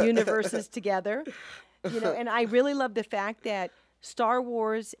 different universes together. And I really love the fact that Star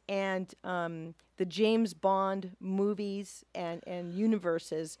Wars and the James Bond movies and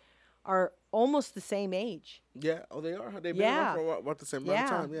universes are almost the same age. Yeah. Oh, they are. They've been Yeah. around for about the same amount of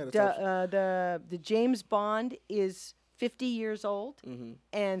time. Yeah. The James Bond is 50 years old, Mm-hmm.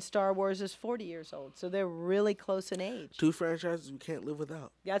 and Star Wars is 40 years old. So they're really close in age. 2 franchises we can't live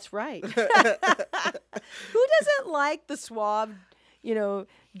without. That's right. Who doesn't like the suave,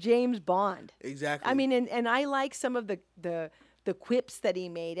 James Bond? Exactly. I mean, and I like some of the quips that he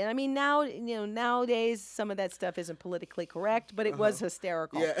made. And I mean, nowadays some of that stuff isn't politically correct, but it was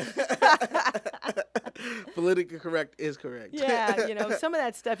hysterical. Yeah. Politically correct is correct. Yeah, some of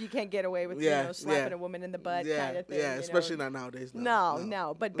that stuff you can't get away with, Yeah, slapping yeah. a woman in the butt Yeah, kind of thing. yeah, especially not nowadays.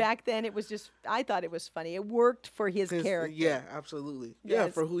 No. But back then it was just, I thought it was funny. It worked for his character. Yeah, absolutely. Yeah,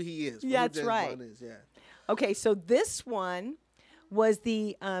 Yes. for who he is. For Yeah, who that's James right. Bond is, yeah. Okay, so this one was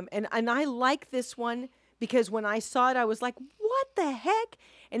the, and I like this one because when I saw it, I was like, what the heck?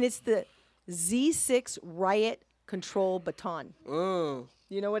 And it's the Z6 Riot Control Baton. Oh.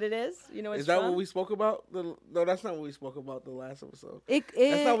 You know what it is? You know what Is it's that from? what we spoke about? No, that's not what we spoke about the last episode. It,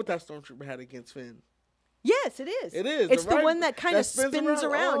 That's not what that stormtrooper had against Finn. Yes, it is. It is. It's The the right- one that kind that of spins spins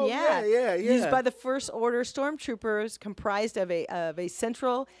around. around. Oh, Yeah. yeah. Used by the First Order stormtroopers, comprised of a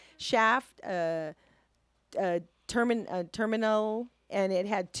central shaft, terminal, and it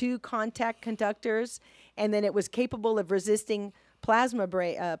had 2 contact conductors, and then it was capable of resisting plasma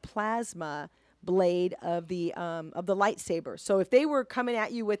blade of the lightsaber. So if they were coming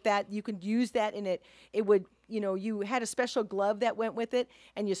at you with that, you could use that, and it would, you had a special glove that went with it,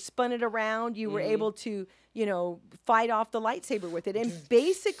 and you spun it around. You were able to, fight off the lightsaber with it, and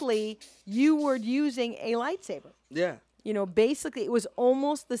basically you were using a lightsaber. Yeah. Basically it was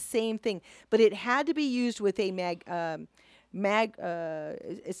almost the same thing, but it had to be used with a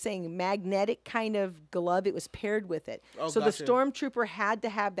it's saying magnetic kind of glove. It was paired with it. Oh, so gotcha. the stormtrooper had to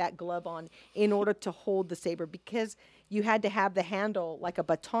have that glove on in order to hold the saber, because you had to have the handle like a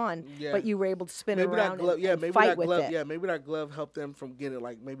baton, but you were able to spin it around and fight with it. Yeah, maybe that glove helped them from getting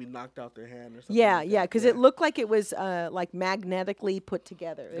like maybe knocked out their hand or something. Yeah, because it looked like it was like magnetically put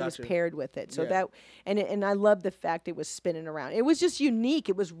together. It was paired with it. So and I love the fact it was spinning around. It was just unique.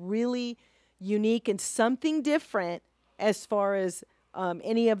 It was really unique and something different as far as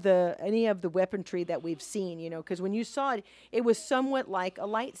any of the weaponry that we've seen, because when you saw it, it was somewhat like a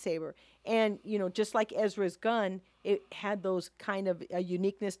lightsaber, and just like Ezra's gun, it had those kind of a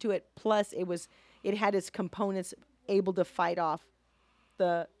uniqueness to it. Plus, it had its components able to fight off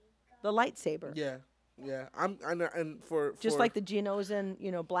the lightsaber. Yeah. And for just like the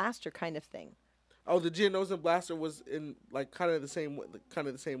Geonosian, blaster kind of thing. Oh, the Geonosian blaster was in like kind of the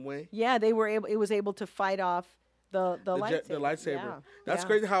same way. Yeah, they were able. It was able to fight off the lightsaber. The lightsaber. That's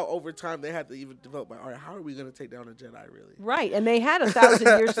crazy how over time they had to even develop. Like, all right, how are we going to take down a Jedi, really? Right, and they had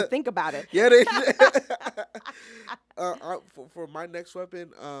 1,000 years to think about it. Yeah, they. For my next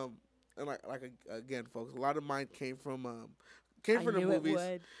weapon, and again, folks, a lot of mine came from the movies.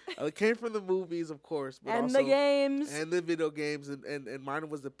 It came from the movies, of course, but and also the games and the video games, and mine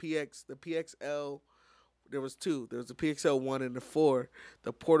was the PXL. There was two. There was the PXL-1 and the 4,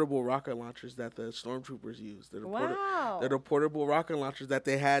 the portable rocket launchers that the stormtroopers used. They're the portable rocket launchers that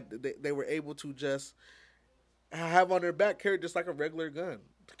they had. They were able to just have on their back, carry just like a regular gun,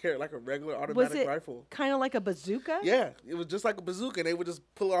 carry like a regular automatic rifle. Kind of like a bazooka? Yeah, it was just like a bazooka, and they would just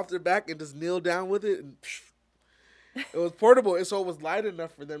pull it off their back and just kneel down with it, and it was portable, and so it was light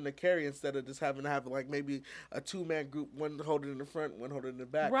enough for them to carry instead of just having to have like maybe a 2-man group, one holding it in the front, one holding it in the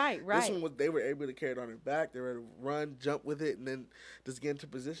back. Right. This one they were able to carry it on their back. They were able to run, jump with it, and then just get into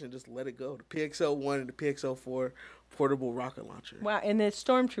position, just let it go. The PXL-1 and the PXL-4 portable rocket launcher. Wow, and the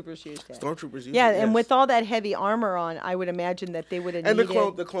stormtroopers used it. Yeah, and with all that heavy armor on, I would imagine that they would have needed...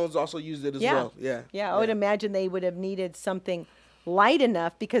 And the clones also used it as well. Yeah, I would imagine they would have needed something light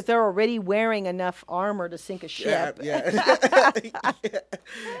enough, because they're already wearing enough armor to sink a ship. Yeah,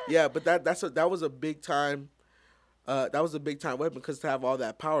 but that was a big time. That was a big time weapon, because to have all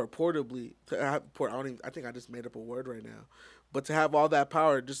that power portably, I think I just made up a word right now, but to have all that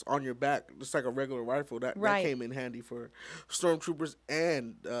power just on your back, just like a regular rifle, that came in handy for stormtroopers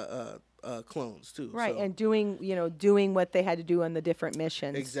and clones too. Right, so. And doing what they had to do on the different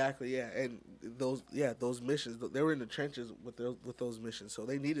missions. Exactly, yeah, and those missions, they were in the trenches with those missions, so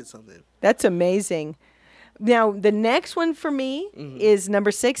they needed something. That's amazing. Now the next one for me is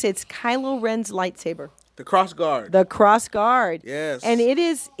number 6. It's Kylo Ren's lightsaber. The cross guard. The cross guard. Yes. And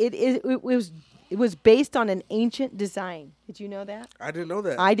it was based on an ancient design. Did you know that? I didn't know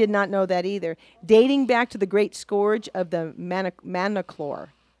that. I did not know that either. Dating back to the Great Scourge of the Manaclor.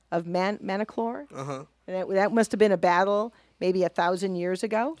 Manaclor. Uh-huh. And that must have been a battle maybe 1,000 years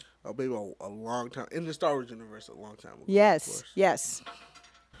ago. Oh, maybe a long time. In the Star Wars universe, a long time ago. Yes.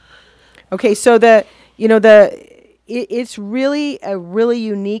 Okay, so it's really a really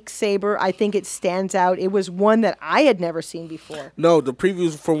unique saber. I think it stands out. It was one that I had never seen before. No, the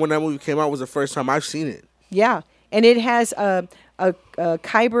previews from when that movie came out was the first time I've seen it. Yeah, and it has a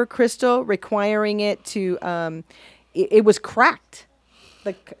kyber crystal requiring it to. It was cracked.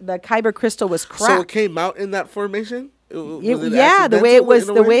 The kyber crystal was cracked. So it came out in that formation? The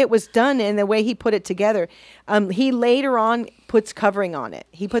way it was done and the way he put it together. He later on puts covering on it.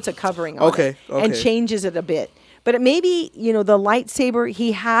 He puts a covering on it and changes it a bit. But maybe, the lightsaber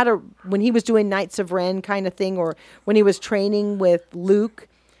he had when he was doing Knights of Ren kind of thing, or when he was training with Luke,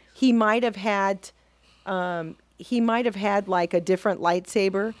 he might have had like a different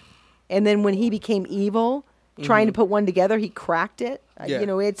lightsaber, and then when he became evil, trying to put one together, he cracked it.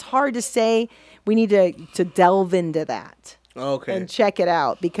 It's hard to say. We need to delve into that. Okay. And check it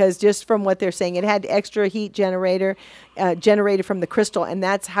out, because just from what they're saying, it had extra heat generated from the crystal, and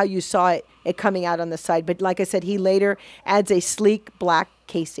that's how you saw it coming out on the side. But like I said, he later adds a sleek black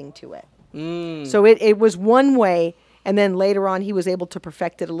casing to it. So it was one way, And then later on, he was able to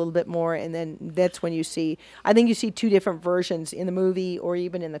perfect it a little bit more. And then that's when you see, I think you see two different versions in the movie or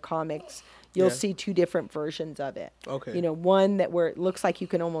even in the comics. You'll see two different versions of it. Okay. You know, one that where it looks like you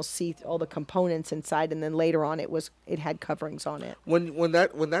can almost see all the components inside, and then later on it had coverings on it. When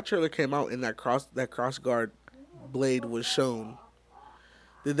that trailer came out and that cross guard blade was shown,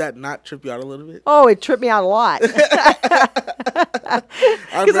 did that not trip you out a little bit? Oh, it tripped me out a lot.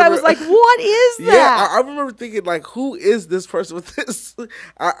 Because I was like, what is that? Yeah, I remember thinking, like, who is this person with this?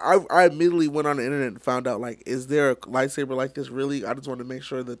 I immediately went on the internet and found out, like, is there a lightsaber like this really? I just wanted to make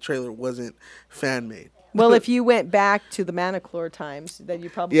sure the trailer wasn't fan-made. Well, if you went back to the Manaclor times, then you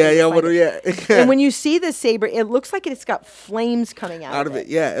probably yeah. And when you see the saber, it looks like it's got flames coming out of it.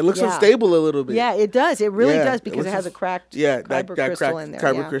 Yeah, it looks unstable a little bit. Yeah, it does. It really does because it has a cracked kyber crystal in there.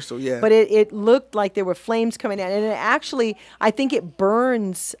 Kyber crystal, yeah. But it looked like there were flames coming out, and it actually, I think it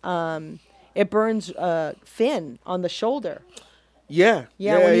burns. It burns Finn on the shoulder. Yeah,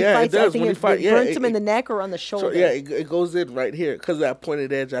 when he fights, it does. I think it burns him in the neck or on the shoulder. So, yeah, it goes in right here because that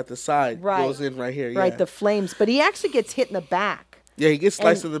pointed edge at the side goes in right here. Right, the flames. But he actually gets hit in the back. Yeah, he gets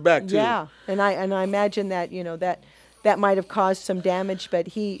sliced in the back too. Yeah, and I imagine that that might have caused some damage, but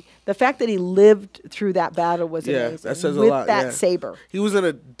the fact that he lived through that battle was amazing. That says a with lot. That saber. He was in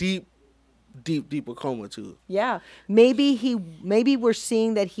a deep coma too. Yeah, maybe we're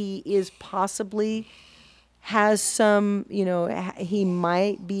seeing that he is possibly has some, he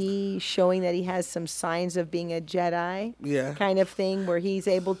might be showing that he has some signs of being a Jedi. Yeah. Kind of thing where he's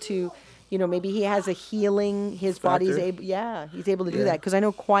able to, maybe he has a healing, his body's able, he's able to do that. Because I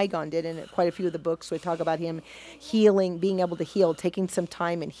know Qui-Gon did in quite a few of the books. We talk about him healing, being able to heal, taking some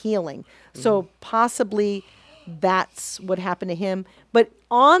time and healing. So possibly that's what happened to him. But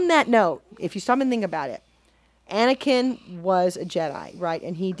on that note, if you stop and think about it, Anakin was a Jedi, right?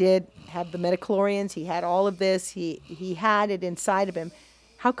 And he did have the midichlorians. He had all of this. He had it inside of him.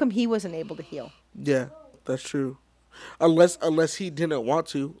 How come he wasn't able to heal? Yeah, that's true. Unless he didn't want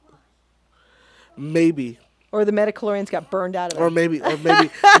to. Maybe. Or the midichlorians got burned out of him. Or maybe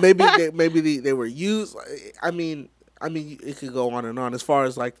they were used. I mean, it could go on and on as far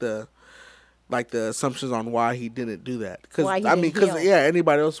as like the assumptions on why he didn't do that. Because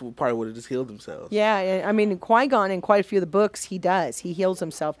anybody else probably would have just healed themselves. Yeah, I mean, Qui-Gon in quite a few of the books, he does. He heals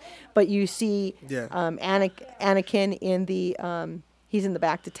himself. But you see Anakin in the, he's in the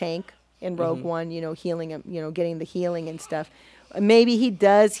back to tank in Rogue One, healing him, getting the healing and stuff. Maybe he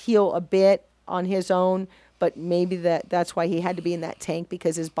does heal a bit on his own, but maybe that's why he had to be in that tank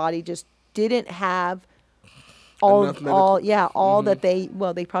because his body just didn't have that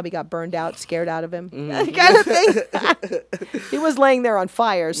they probably got burned out, scared out of him, that kind of thing. He was laying there on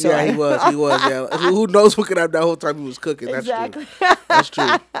fire. So yeah, he was. Yeah, who knows what could have that whole time he was cooking? That's exactly. True. That's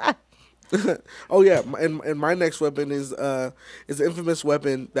true. Oh yeah, and my next weapon is an infamous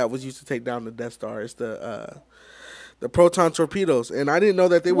weapon that was used to take down the Death Star. It's the proton torpedoes, and I didn't know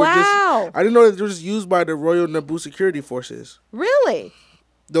that they were I didn't know that they were just used by the Royal Naboo security forces. Really?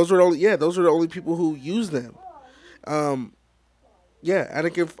 Those were the only people who used them.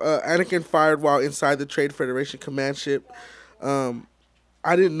 Anakin fired while inside the Trade Federation command ship. I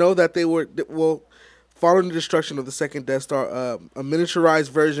didn't know that they were following the destruction of the second Death Star. A miniaturized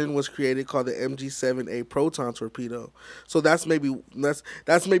version was created called the MG7A proton torpedo. So that's maybe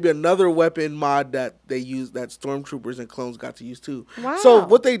another weapon mod that they use that stormtroopers and clones got to use too. Wow. So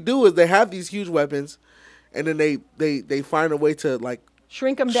what they do is they have these huge weapons, and then they find a way to like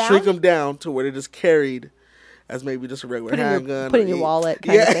shrink them down to where they're just carried as maybe just a regular handgun. Put in your wallet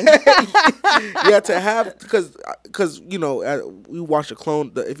kind of thing. Yeah, to have, because we watch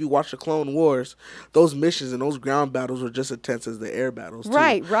if you watch the Clone Wars, those missions and those ground battles were just as intense as the air battles too.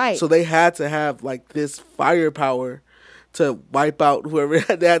 Right. So they had to have like this firepower to wipe out whoever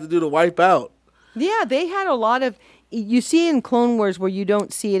they had to do to wipe out. Yeah, they had a lot of. You see in Clone Wars where you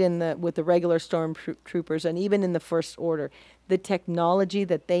don't see it with the regular stormtroopers, and even in the First Order, the technology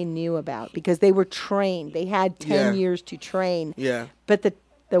that they knew about because they were trained. They had 10 years to train. Yeah. But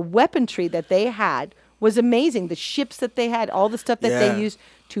the weaponry that they had was amazing. The ships that they had, all the stuff that they used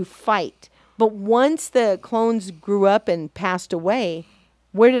to fight. But once the clones grew up and passed away,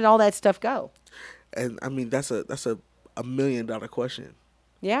 where did all that stuff go? And I mean, that's a $1 million question.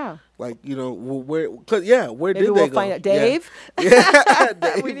 Yeah. Like, where did they go? Maybe we'll find out. Dave? Yeah.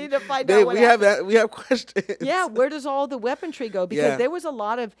 Dave. We need to find Dave, out. we have questions. Yeah, where does all the weaponry go? Because there was a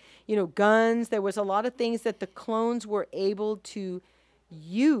lot of, guns. There was a lot of things that the clones were able to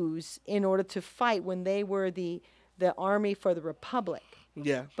use in order to fight when they were the army for the Republic.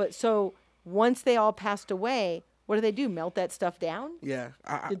 Yeah. But so once they all passed away, What do they do? Melt that stuff down? Yeah.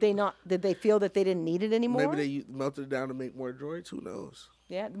 Did they not? Did they feel that they didn't need it anymore? Maybe they melted it down to make more droids. Who knows?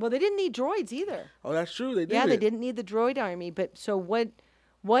 Yeah. Well, they didn't need droids either. Oh, that's true. They did. Yeah, they didn't need the droid army. But so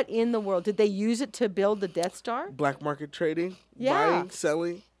what in the world did they use it to build the Death Star? Black market trading. Yeah. Buying,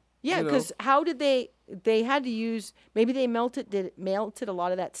 selling. Yeah, because how did they had to use, maybe they melted a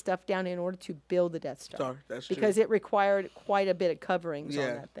lot of that stuff down in order to build the Death Star. That's true. Because it required quite a bit of coverings on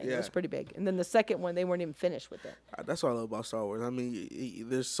Yeah, that thing. yeah. It was pretty big. And then the second one, they weren't even finished with it. That's what I love about Star Wars. I mean,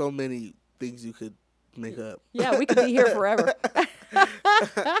 there's so many things you could make up. Yeah, we could be here forever.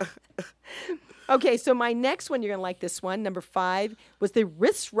 Okay, so my next one, you're going to like this one, number 5, was the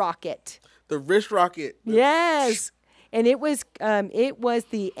wrist rocket. The wrist rocket. Yes. And it was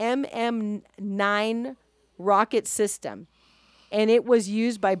the MM-9 rocket system. And it was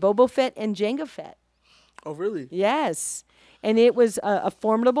used by Boba Fett and Jango Fett. Oh, really? Yes. And it was a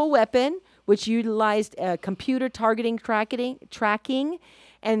formidable weapon which utilized computer targeting tracking.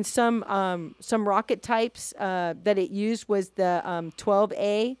 And some rocket types that it used was the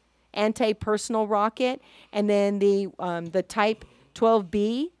 12A anti-personal rocket, and then the type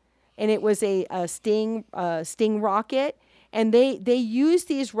 12B, and it was a Sting rocket. And they used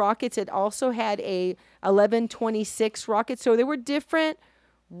these rockets. It also had a 1126 rocket. So there were different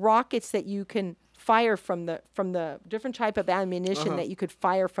rockets that you can fire from the different type of ammunition that you could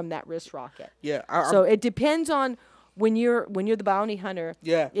fire from that wrist rocket. Yeah. So it depends on when you're the bounty hunter.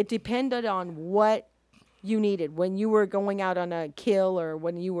 Yeah. It depended on what you needed when you were going out on a kill or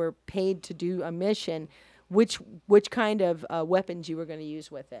when you were paid to do a mission, which kind of weapons you were going to use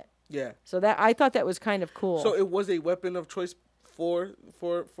with it. Yeah. So that I thought that was kind of cool. So it was a weapon of choice for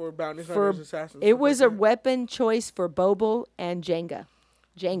bounty hunters, assassins. It was a weapon choice for Bobo and Jango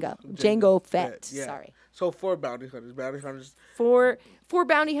Fett. Yeah. Sorry. So for bounty hunters. For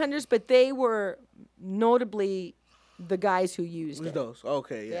bounty hunters, but they were notably the guys who used it. Those.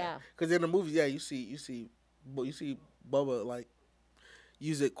 Okay, yeah. Yeah. Because in the movie, yeah, you see Bubba like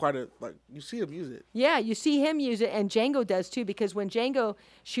use it you see him use it. Yeah, you see him use it, and Django does too, because when Django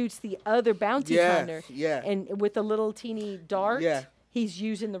shoots the other bounty hunter, and with the little teeny dart, he's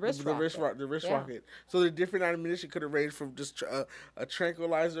using the wrist rocket. The wrist rocket. So the different ammunition could have ranged from just a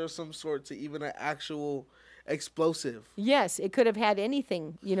tranquilizer of some sort to even an actual explosive. Yes, it could have had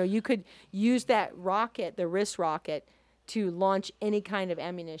anything. You know, you could use that rocket, the wrist rocket, to launch any kind of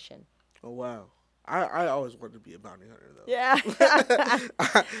ammunition. Oh, wow. I always wanted to be a bounty hunter, though. Yeah.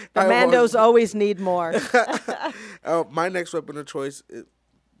 The Mandos always need more. My next weapon of choice,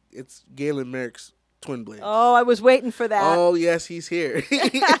 it's Galen Merrick's twin blades. Oh, I was waiting for that. Oh, yes, he's here.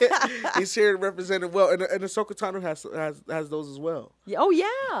 He's here represented well. And Ahsoka Tano has those as well. Oh,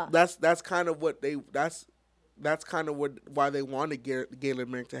 yeah. That's kind of what why they wanted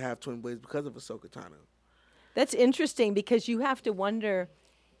Galen Merrick to have twin blades, because of Ahsoka Tano. That's interesting, because you have to wonder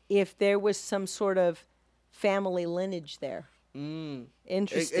if there was some sort of family lineage there.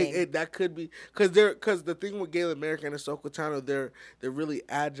 Interesting. That could be, because the thing with Galen Merrick and Ahsoka Tano, they're really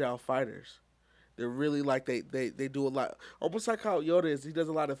agile fighters. They're really like they do a lot, almost like how Yoda is. He does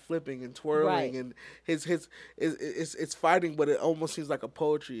a lot of flipping and twirling, and it's fighting, but it almost seems like a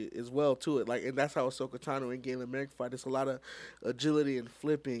poetry as well to it. Like, and that's how Ahsoka Tano and Galen Merrick fight. It's a lot of agility and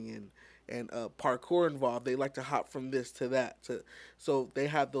flipping and parkour involved. They like to hop from this to that. So they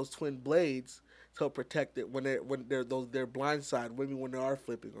have those twin blades to help protect it when they're blind maybe when they are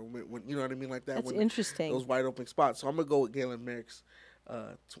flipping, or when you know what I mean, like that. That's interesting. Those wide open spots. So I'm gonna go with Galen Merrick's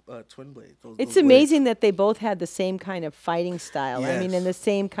twin blades. It's amazing that they both had the same kind of fighting style. Yes. I mean, and the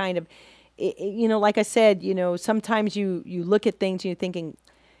same kind of, like I said, sometimes you look at things and you're thinking,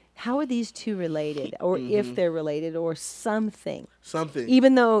 how are these two related, or if they're related, or something.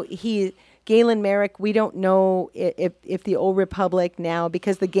 Even though Galen Merrick, we don't know if the Old Republic now,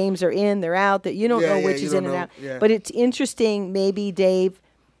 because the games are in, they're out, that you don't know which is in and out. Yeah. But it's interesting. Maybe Dave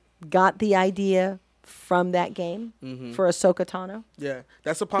got the idea from that game for Ahsoka Tano. Yeah,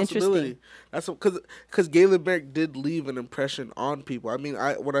 that's a possibility. That's because Galen Merrick did leave an impression on people. I mean,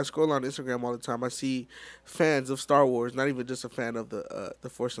 when I scroll on Instagram all the time, I see fans of Star Wars, not even just a fan of the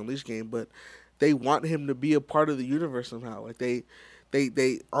Force Unleashed game, but they want him to be a part of the universe somehow. Like they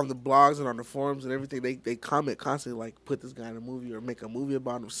on the blogs and on the forums and everything, they comment constantly, like, put this guy in a movie or make a movie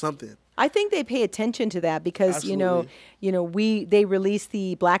about him, something. I think they pay attention to that because Absolutely. they released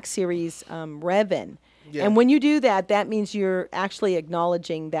the Black Series Revan, Yeah. and when you do that, that means you're actually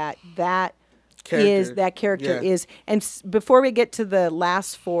acknowledging that character Yeah. is. And before we get to the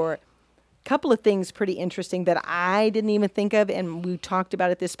last four, couple of things pretty interesting that I didn't even think of, and we talked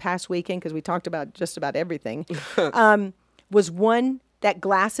about it this past weekend because we talked about just about everything. Was one that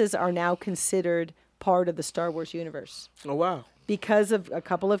glasses are now considered part of the Star Wars universe Oh wow. because of a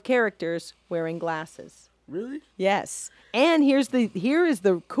couple of characters wearing glasses. Really? Yes. And here is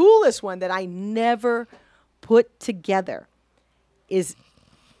the coolest one that I never put together is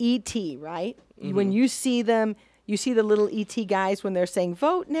E.T., right? When you see them, you see the little E.T. guys when they're saying,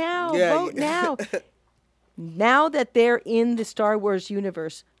 vote now, Yeah, vote yeah. now. Now that they're in the Star Wars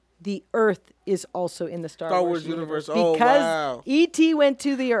universe, the Earth is also in the Star Wars universe. Oh, because wow. E.T. went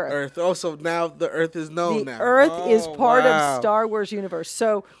to the Earth. Earth. Oh, so now the Earth is known The now. Earth is Oh, part wow. of Star Wars universe.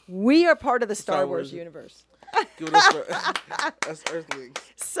 So we are part of the Star Star Wars Wars. universe. Give it us Earthlings.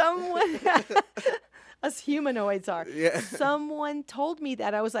 Someone, us humanoids are. Yeah. Someone told me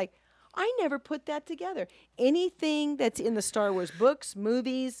that. I was like, I never put that together. Anything that's in the Star Wars books,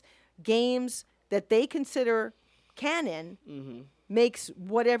 movies, games that they consider canon makes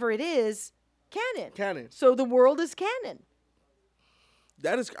whatever it is canon. Canon. So the world is canon.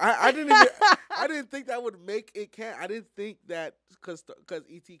 That is, I didn't even, I didn't think that would make it can. I didn't think that because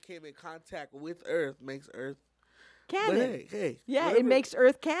ET came in contact with Earth makes Earth Canon. But hey, Yeah, whatever- it makes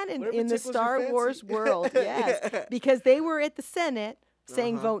Earth canon whatever in the tickles your Star fancy. Wars world. Yes, Yeah. because they were at the Senate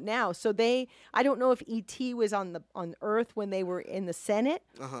saying Uh-huh. vote now. So I don't know if ET was on Earth when they were in the Senate,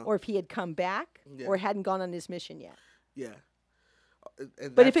 Uh-huh. or if he had come back, Yeah. or hadn't gone on his mission yet. Yeah.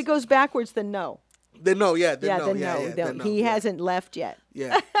 And But if it that's- goes backwards, then no. then no, yeah, then Yeah, no, then yeah, no. yeah, then then no, he yeah. hasn't left yet.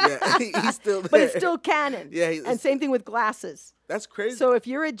 Yeah, yeah, he's still there. But it's still canon. Yeah, and same thing with glasses. That's crazy. So if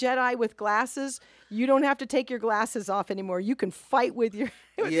you're a Jedi with glasses, you don't have to take your glasses off anymore. You can fight with your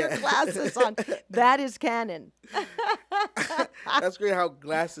your Yeah. glasses on. That is canon. That's great how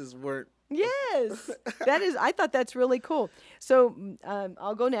glasses weren't. Yes, that is. I thought that's really cool. So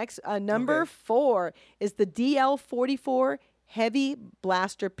I'll go next. Number Okay. 4 is the DL-44 heavy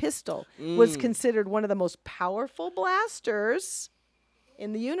blaster pistol. Was considered one of the most powerful blasters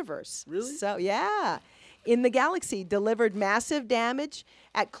in the universe. Really? So yeah, in the galaxy, delivered massive damage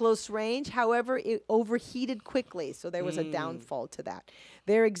at close range. However, it overheated quickly, so there was a downfall to that.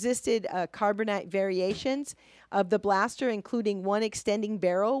 There existed carbonite variations of the blaster, including one extending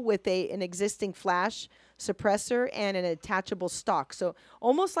barrel with an existing flash suppressor and an attachable stock. So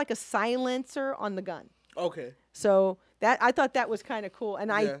almost like a silencer on the gun. Okay. So that I thought that was kind of cool,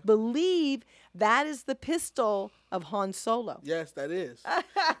 and I Yeah. believe that is the pistol of Han Solo. Yes, that is.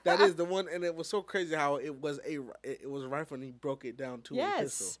 That is the one, and it was so crazy how it was a rifle and he broke it down to a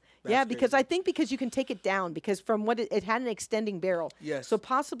pistol. Yes. That's Yeah, because I crazy. think you can take it down because from what it had an extending barrel. Yes. So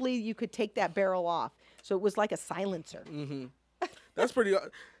possibly you could take that barrel off. So it was like a silencer. That's pretty.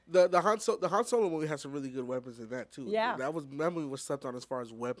 The Han Solo movie has some really good weapons in that too. Yeah. that movie was slept on as far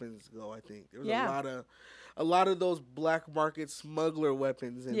as weapons go. I think there was Yeah. a lot of those black market smuggler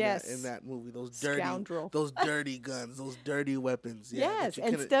weapons in Yes. in that movie. Those Scoundrel. dirty guns, those dirty weapons. Yeah, that Yes, you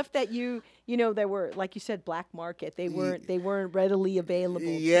and couldn't- stuff that they were, like you said, black market. They weren't readily available.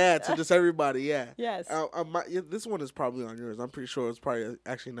 Yeah, to just everybody. Yeah. Yes. This one is probably on yours. I'm pretty sure it's probably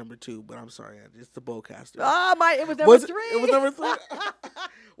actually number 2, but I'm sorry, it's the Bowcaster. It was number 3. It was number 3.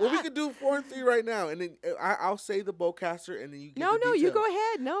 Well, we could do 4 and 3 right now, and then I'll say the Bowcaster, and then you. Give No, the you details. go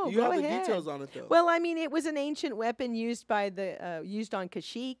ahead. No, You go have ahead. the details on it though. Well, I mean, it was an ancient weapon used by used on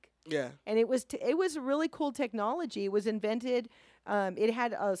Kashyyyk. Yeah. And it was a really cool technology. It was invented. It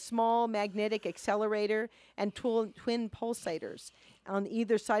had a small magnetic accelerator and twin pulsators on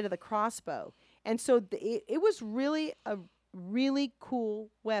either side of the crossbow, and so it was really a really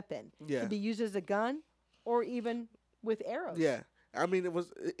cool weapon Yeah. to be used as a gun or even with arrows. Yeah. I mean, it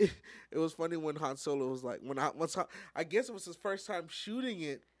was funny when Han Solo was like I guess it was his first time shooting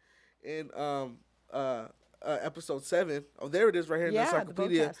it in episode 7. Oh, there it is right here in the Yeah, the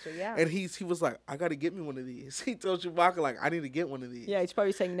encyclopedia. bowcaster, yeah. And he was like, I got to get me one of these. He told Chewbacca like, I need to get one of these. Yeah, he's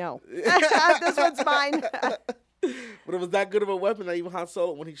probably saying no. This one's mine. But it was that good of a weapon that even Han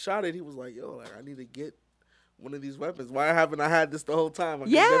Solo, when he shot it, he was like, yo, like, I need to get one of these weapons. Why haven't I had this the whole time? I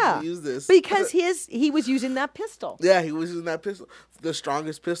could Yeah, definitely use this. because he was using that pistol. Yeah, he was using that pistol. The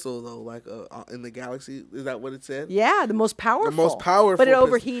strongest pistol, though, like in the galaxy. Is that what it said? Yeah, the most powerful. powerful But it pistol.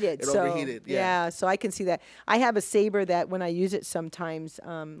 overheated. It so, overheated, yeah. So I can see that. I have a saber that when I use it sometimes,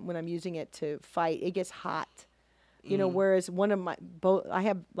 when I'm using it to fight, it gets hot. You know, whereas I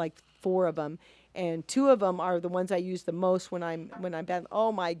have like 4 of them, and 2 of them are the ones I use the most when I'm battling.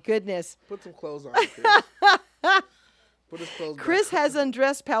 Oh my goodness. Put some clothes on, Chris. Put his clothes Chris has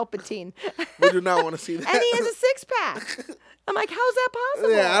undressed Palpatine. back. We do not want to see that. And he has a 6-pack. I'm like, how's that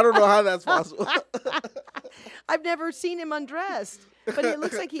possible? Yeah, I don't know how that's possible. I've never seen him undressed. But it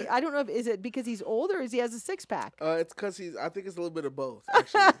looks like I don't know, is it because he's older or is he has a 6-pack? It's because I think it's a little bit of both,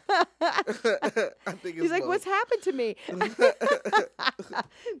 actually. I think it's He's like, both. what's happened to me?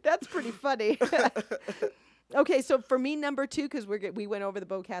 That's pretty funny. funny. Okay, so for me, number 2, because we went over the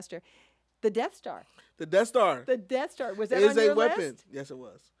bowcaster, the Death Star. The Death Star. The Death Star, was that is on your a weapon. list? Yes, it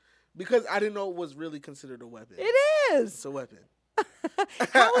was. Because I didn't know it was really considered a weapon. It is. It's a weapon.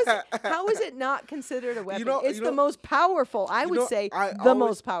 How is it not considered a weapon? It's the most powerful. I would say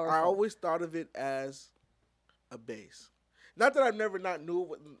most powerful. I always thought of it as a base. Not that I've never not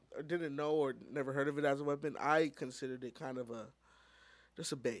knew or didn't know or never heard of it as a weapon. I considered it kind of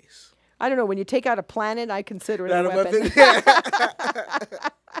just a base. I don't know. When you take out a planet, I consider it a weapon.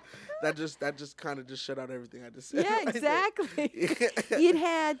 That just kind of just shut out everything I just said. Yeah, exactly.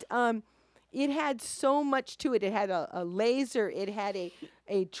 It had so much to it. It had a laser. It had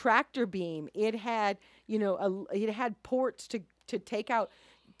a tractor beam. It had it had ports to take out.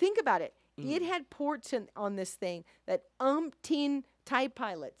 Think about it. It had ports on this thing that umpteen TIE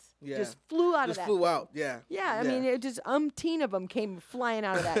pilots just flew out of that. Just flew out. Yeah. Yeah, I mean, it just umpteen of them came flying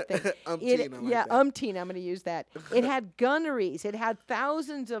out of that thing. Umpteen. Umpteen. I'm going to use that. It had gunneries. It had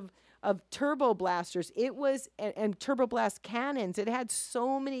thousands of turbo blasters. It was and turbo blast cannons. It had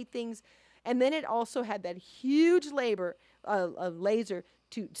so many things, and then it also had that huge laser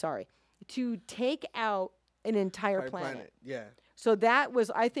to take out an entire planet. Yeah. So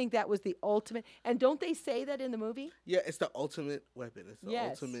I think that was the ultimate. And don't they say that in the movie? Yeah, it's the ultimate weapon. It's the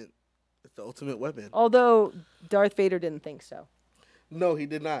ultimate weapon. Although Darth Vader didn't think so. No, he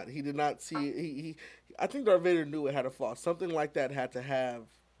did not. He did not see it. He I think Darth Vader knew it had a flaw. Something like that had to have.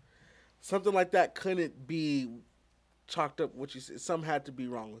 Something like that couldn't be chalked up. What you said, something had to be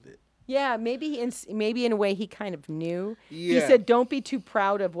wrong with it. Yeah, maybe in a way he kind of knew. Yeah. He said, "Don't be too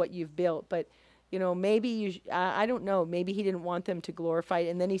proud of what you've built," but maybe you. I don't know. Maybe he didn't want them to glorify it,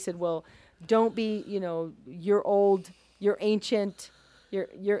 and then he said, "Well, don't be. Your ancient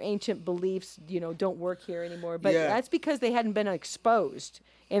beliefs. Don't work here anymore." But that's because they hadn't been exposed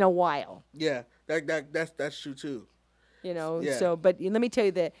in a while. Yeah, that's true too. So, but let me tell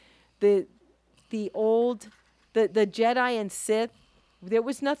you that the Jedi and Sith, there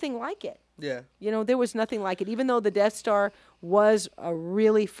was nothing like it. Yeah. There was nothing like it. Even though the Death Star was a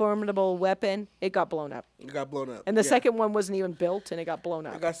really formidable weapon, it got blown up. It got blown up. And the second one wasn't even built, and it got blown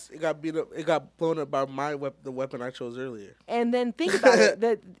up. It got beat up. It got blown up by the weapon I chose earlier. And then think about it.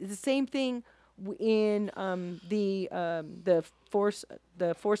 The same thing in the Force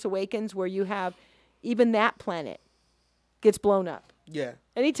Awakens, where you have even that planet gets blown up. Yeah.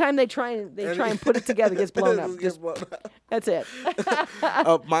 Anytime they try and put it together, it gets blown up. That's it.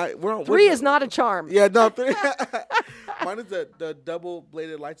 3 is not a charm. Yeah, no. 3. Mine is the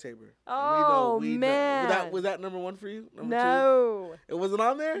double-bladed lightsaber. Oh, man. Was that number 1 for you? No. 2? It wasn't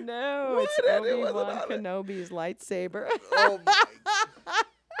on there? No, it's Obi-Wan Kenobi's lightsaber. Oh, my God.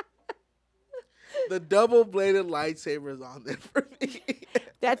 The double-bladed lightsaber is on there for me.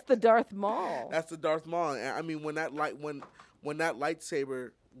 That's the Darth Maul. That's the Darth Maul. I mean, when that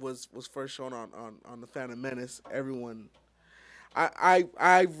lightsaber was first shown on the Phantom Menace, everyone,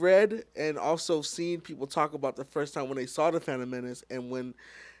 I read and also seen people talk about the first time when they saw the Phantom Menace, and when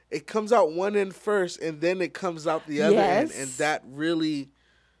it comes out one end first and then it comes out the other end, and that really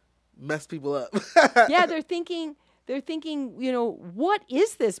messed people up. Yeah, they're thinking, what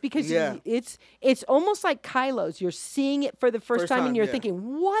is this? Because it's almost like Kylo's. You're seeing it for the first time and you're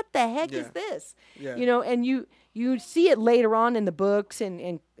thinking, what the heck is this? Yeah. And you see it later on in the books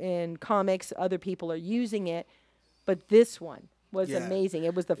and comics. Other people are using it, but this one was amazing.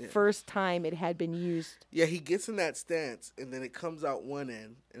 It was the first time it had been used. Yeah, he gets in that stance, and then it comes out one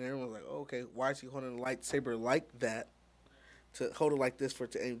end, and everyone's like, oh, okay, why is he holding a lightsaber like that? To hold it like this for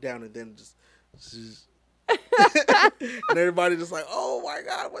it to aim down, and then just and everybody just like, oh my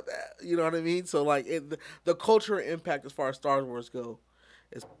God, what that? You know what I mean? So like the cultural impact as far as Star Wars go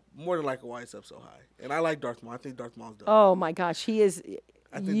is more than likely why it's up so high. And I like Darth Maul. I think Darth Maul's dope. Oh my gosh, he is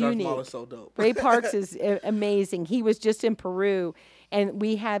I think unique. Darth Maul is so dope. Ray Parks is amazing. He was just in Peru, and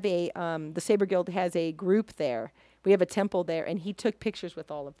we have the Saber Guild has a group there. We have a temple there, and he took pictures with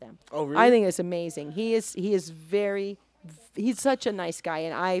all of them. Oh, really? I think it's amazing. He's such a nice guy,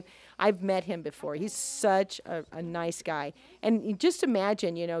 and I've met him before. He's such a nice guy. And just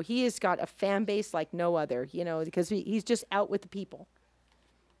imagine, he has got a fan base like no other, because he's just out with the people.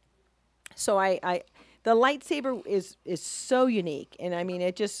 So the lightsaber is so unique, and I mean,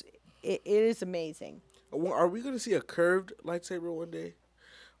 it is amazing. Are we going to see a curved lightsaber one day?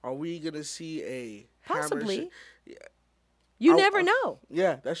 Are we going to see a possibly? Hammer You never know.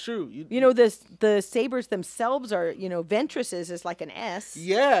 Yeah, that's true. The sabers themselves are, Ventress's is like an S.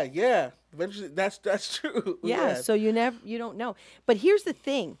 Yeah. Ventress, that's true. Yeah, so you don't know. But here's the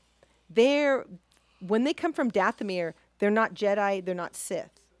thing. When they come from Dathomir, they're not Jedi, they're not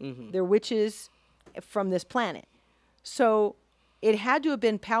Sith. They're witches from this planet. So it had to have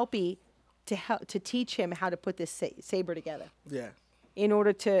been Palpy to teach him how to put this saber together. Yeah. In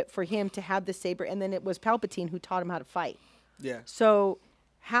order for him to have the saber, and then it was Palpatine who taught him how to fight. Yeah. So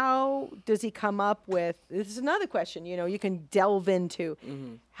how does he come up with, this is another question, you can delve into.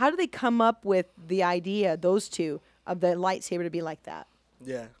 How do they come up with the idea, those two, of the lightsaber to be like that?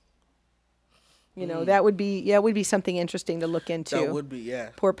 Yeah. That would be something interesting to look into. That would be, yeah.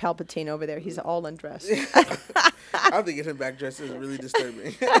 Poor Palpatine over there. He's all undressed. I think getting him back dressed is really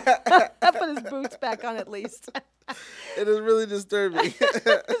disturbing. Put his boots back on at least. It is really disturbing.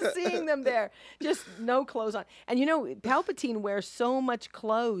 Seeing them there, just no clothes on. And Palpatine wears so much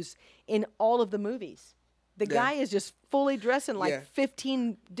clothes in all of the movies. The guy is just fully dressed in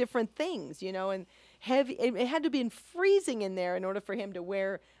 15 different things, and heavy. It had to be freezing in there in order for him to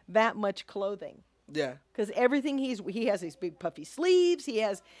wear that much clothing. Yeah. Because everything he has these big puffy sleeves. He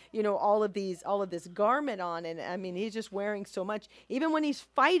has, all of this garment on, and I mean, he's just wearing so much. Even when he's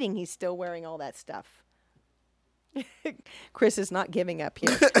fighting, he's still wearing all that stuff. Chris is not giving up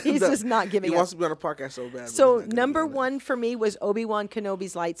here. He's just not giving up. He wants to be on a podcast so bad. So number one for me was Obi-Wan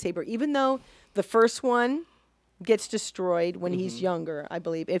Kenobi's lightsaber. Even though the first one gets destroyed when he's younger, I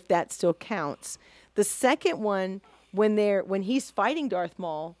believe, if that still counts. The second one, when he's fighting Darth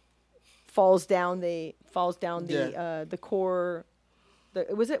Maul, falls down the core.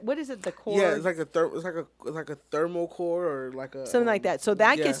 What is it? The core. Yeah, it's like a thermal core or like a something like that. So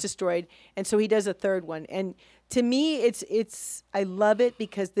that gets destroyed, and so he does a third one. And to me, it's I love it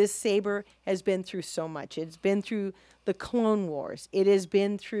because this saber has been through so much. It's been through the Clone Wars. It has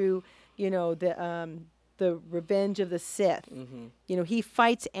been through the Revenge of the Sith. He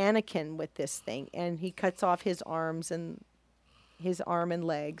fights Anakin with this thing, and he cuts off his arms and his arm and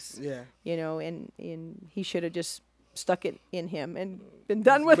legs. Yeah. And he should have just stuck it in him and been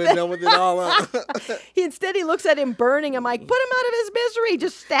done with it. Done with it all up. Instead, he looks at him burning. I'm like, put him out of his misery.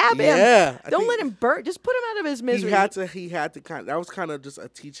 Just stab him. Yeah. Don't let him burn. Just put him out of his misery. He had to that was kind of just a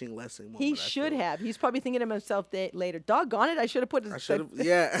teaching lesson moment. He should have. He's probably thinking to himself later, doggone it, I should have put his... I should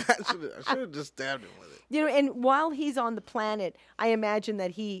have just stabbed him with it. And while he's on the planet, I imagine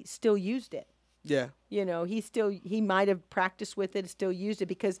that he still used it. Yeah. He might have practiced with it, still used it,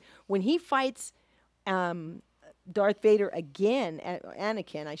 because when he fights Darth Vader again,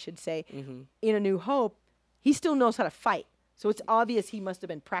 Anakin, I should say, in A New Hope, he still knows how to fight. So it's obvious he must have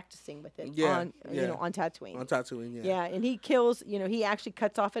been practicing with it on Tatooine. On Tatooine, yeah. Yeah, and he kills, he actually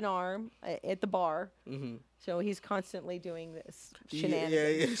cuts off an arm at the bar. So he's constantly doing this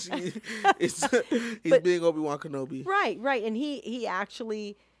shenanigans. Yeah. He's being Obi-Wan Kenobi. Right. And he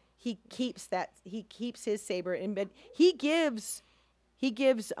actually, he keeps his saber, but he gives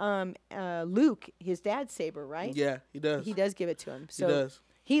Luke his dad's saber, right? Yeah, he does. He does give it to him. So he does.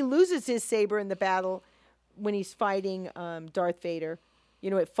 He loses his saber in the battle when he's fighting Darth Vader.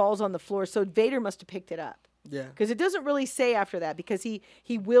 It falls on the floor. So Vader must have picked it up. Yeah. Because it doesn't really say after that, because he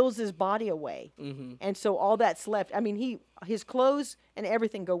wills his body away. And so all that's left. I mean, his clothes and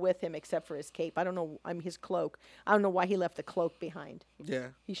everything go with him except for his cape. I don't know. His cloak. I don't know why he left the cloak behind. Yeah.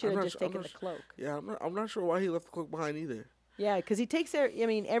 He should have just taken the cloak. Yeah, I'm not sure why he left the cloak behind either. Yeah, because he takes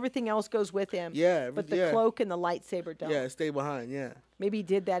everything else goes with him. Yeah. But the cloak and the lightsaber don't. Yeah, stay behind, yeah. Maybe he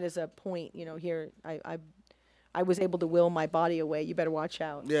did that as a point, here, I was able to will my body away. You better watch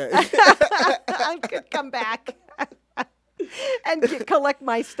out. Yeah. I could come back and collect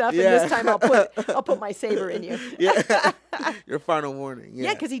my stuff, and this time I'll put my saber in you. Yeah. Your final warning.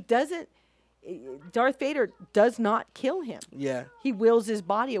 Yeah, because he doesn't. Darth Vader does not kill him. Yeah. He wills his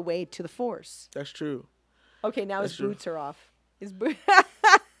body away to the Force. That's true. Okay, now his boots are off.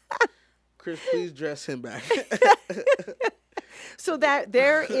 Chris, please dress him back. So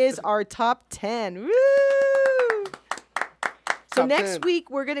there is our top 10. Woo! So next week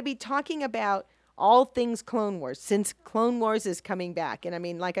we're going to be talking about all things Clone Wars, since Clone Wars is coming back. And I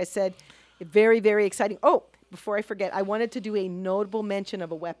mean, like I said, very, very exciting. Oh, before I forget, I wanted to do a notable mention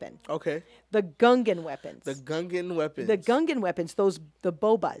of a weapon. Okay. The Gungan weapons. The Gungan weapons. The Gungan weapons, the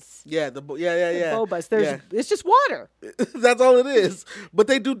Bobas. Yeah, the Bobas. It's just water. That's all it is. But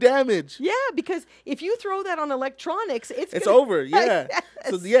they do damage. Yeah, because if you throw that on electronics, it's over. Yeah.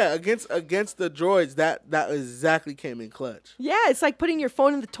 So yeah, against the droids, that exactly came in clutch. Yeah, it's like putting your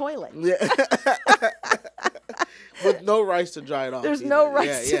phone in the toilet. Yeah. With no rice to dry it off. There's no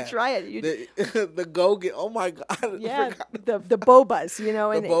rice to dry it. The Gungan. Oh my God. Yeah, the Bobas,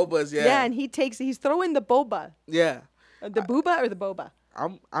 and the Bobas, yeah. Yeah, and he's throwing the boba. Yeah. The booba or the boba?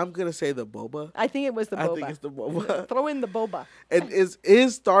 I'm gonna say the boba. I think it was the boba. I think it's the boba. Throw in the boba. And is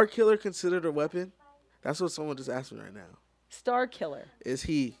Starkiller considered a weapon? That's what someone just asked me right now. Star Killer. Is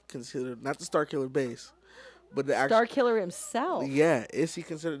he considered not the Star Killer base, but the Star actual? Killer himself. Yeah, is he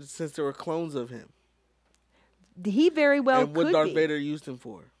considered, since there were clones of him? He very well And what could Darth be. Vader used him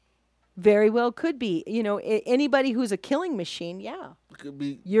for? Very well could be. You know, anybody who's a killing machine, yeah, Could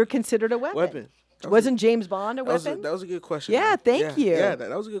be you're considered a weapon. weapon. Wasn't James Bond a weapon? That was a good question. Yeah, thank you. Yeah, that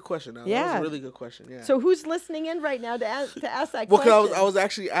was a good question. That was Yeah. a really good question. Yeah. So who's listening in right now to ask that Well, question? because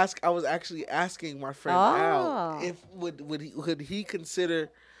I was actually asking my friend Ah. Al if would he consider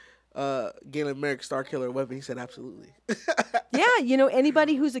Galen Merrick Star Killer a weapon. He said absolutely. Yeah, you know,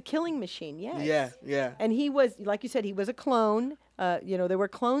 anybody who's a killing machine, yes. Yeah. And he was, like you said, he was a clone. You know, there were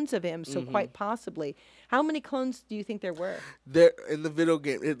clones of him, so Mm-hmm. quite possibly. How many clones do you think there were? There in the video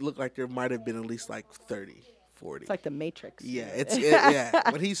game, it looked like there might have been at least like 30, 40. It's like the Matrix. Yeah, yeah.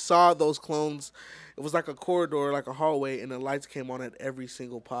 When he saw those clones, it was like a corridor, like a hallway, and the lights came on at every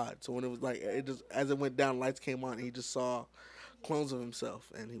single pod. So when it was like, it just as it went down, lights came on, and he just saw clones of himself,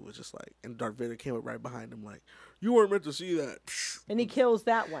 and he was just like, and Darth Vader came up right behind him, like, you weren't meant to see that. And he kills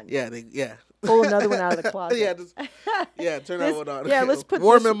that one. Yeah. Pull another one out of the closet. Turn that one on. Yeah, let's put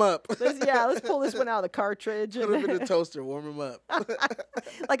warm this- him up. Let's pull this one out of the cartridge. Put him in the toaster. Warm him up.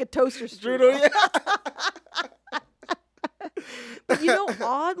 Like a toaster strudel. Strudel, yeah. But you know,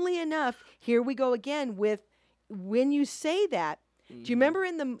 oddly enough, here we go again with when you say that. Do you remember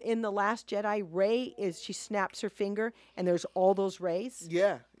in the Last Jedi, Rey she snaps her finger and there's all those rays?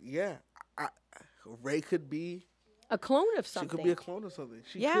 Yeah. Rey could be. A clone of something. She could be a clone of something.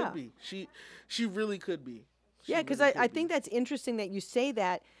 She Yeah. could be. She really could be. She Yeah, because really I could think be. that's interesting that you say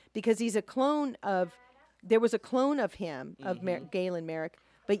that because he's a clone of. There was a clone of him of Galen Merrick,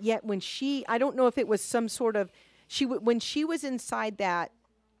 but yet when I don't know if it was some sort of when she was inside that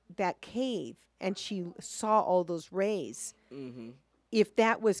cave and she saw all those rays. If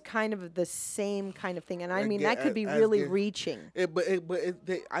that was kind of the same kind of thing, and I mean that could be really reaching.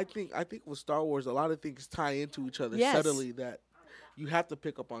 I think with Star Wars, a lot of things tie into each other Yes. subtly that you have to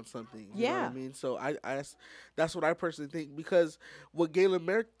pick up on something. You know what Yeah. I mean? So that's what I personally think, because what Galen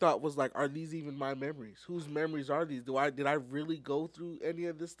Merrick thought was like, are these even my memories? Whose memories are these? Did I really go through any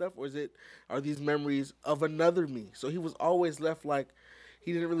of this stuff, or are these memories of another me? So he was always left like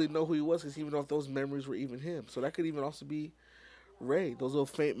he didn't really know who he was, because he didn't know if those memories were even him. So that could even also be Rey. Those little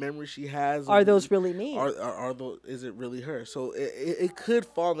faint memories she has. Are those really me? Are those? Is it really her? So it could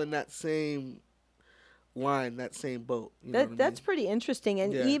fall in that same line, that same boat. You know what I That's mean? pretty interesting.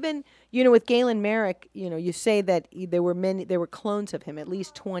 And Yeah. even, you know, with Galen Merrick, you know, you say that there were clones of him, at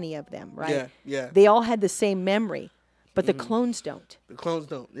least 20 of them, right? Yeah. They all had the same memory, but the clones don't. The clones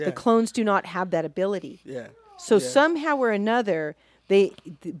don't. Yeah. The clones do not have that ability. Yeah. So Yeah. somehow or another,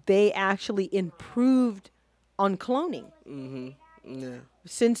 they actually improved on cloning Yeah.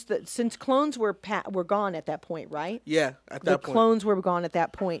 since clones were gone at that point, right? Yeah. At The that point. clones were gone at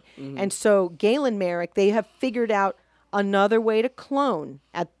that point. And so Galen Merrick, they have figured out another way to clone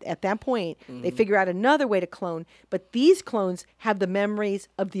at that point. They figure out another way to clone, but these clones have the memories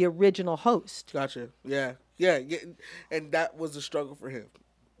of the original host. Gotcha. Yeah. And that was the struggle for him.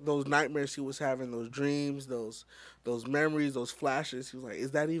 Those nightmares he was having, those dreams, those memories, those flashes. He was like,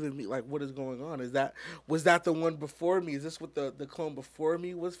 "Is that even me? Like, what is going on? Was that the one before me? Is this what the clone before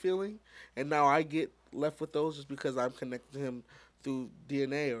me was feeling? And now I get left with those just because I'm connected to him through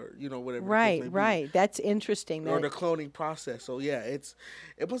DNA or whatever. the case may be. Right. That's interesting. Or the cloning process. So yeah, it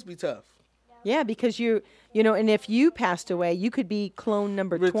must be tough. Yeah, because and if you passed away, you could be clone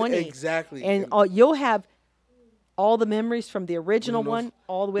number 20. Exactly. And you'll have all the memories from the original one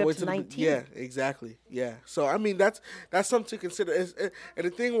all the way up to 19. Yeah, exactly. Yeah. So I mean, that's something to consider. And the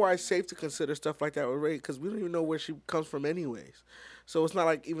thing why it's safe to consider stuff like that with Rey, because we don't even know where she comes from, anyways. So it's not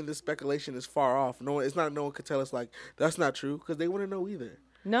like even this speculation is far off. No one could tell us like that's not true, because they wouldn't know either.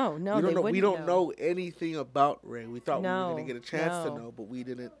 No, we they don't know. wouldn't We don't know anything about Rey. We thought we were No, going to get a chance to no. know, but we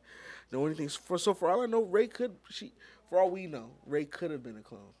didn't know anything. So for all I know, for all we know, Rey could have been a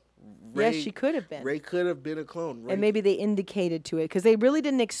clone. Yes, she could have been. Rey could have been a clone. Rey, And maybe they indicated to it because they really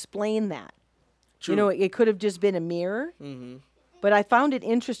didn't explain that. True. It could have just been a mirror. Mm-hmm. But I found it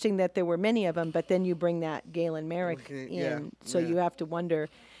interesting that there were many of them, but then you bring that Galen Merrick Okay, in. yeah, So yeah. you have to wonder.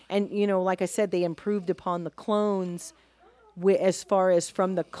 And, like I said, they improved upon the clones as far as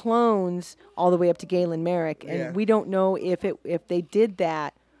from the clones all the way up to Galen Merrick. And Yeah. we don't know if they did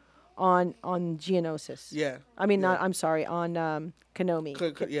that on Geonosis. Yeah. I mean, yeah. I'm sorry, on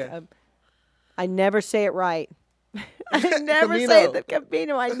Kenomi. Yeah. I never say it right. I never Camino. say the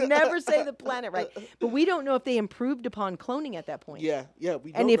Camino. I never say the planet right. But we don't know if they improved upon cloning at that point. Yeah,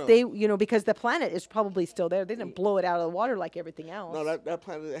 we don't And if know. they, because the planet is probably still there. They didn't blow it out of the water like everything else. No, that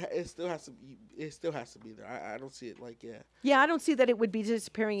planet, it still has to be. It still has to be there. I don't see it like Yeah, I don't see that it would be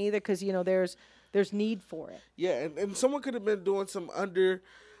disappearing either because there's need for it. Yeah, and someone could have been doing some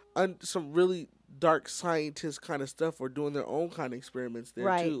some really dark scientist kind of stuff or doing their own kind of experiments there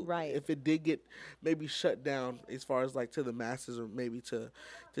too. Right. If it did get maybe shut down as far as like to the masses or maybe to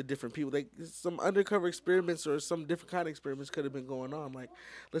different people, like some undercover experiments or some different kind of experiments could have been going on. Like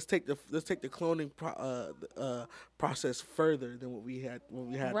let's take the cloning process further than what we had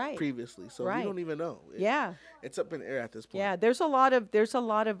Right. previously. So Right. we don't even know. It's up in the air at this point. Yeah, there's a lot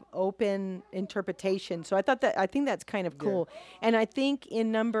of open interpretation. So I think that's kind of cool. And I think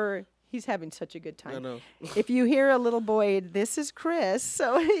he's having such a good time. I know. If you hear a little boy, this is Chris.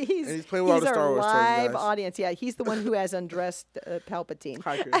 So he's playing with all the our Star Wars toys, live guys. audience. Yeah, he's the one who has undressed Palpatine.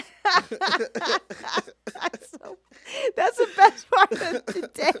 Hi, Chris. That's the best part of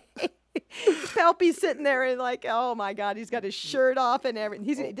today. Palpy's sitting there and like, oh my God, he's got his shirt off and everything.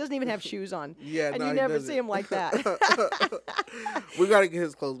 He doesn't even have shoes on. Yeah, and no, you he never doesn't. see him like that. We gotta get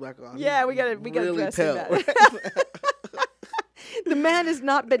his clothes back on. Yeah, we gotta really dress pale. him better. The man has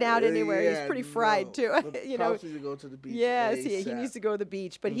not been out anywhere. He's pretty fried too. Needs to go to the beach. Yes, he ASAP. needs to go to the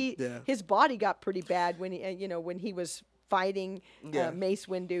beach. But his body got pretty bad when he was fighting Mace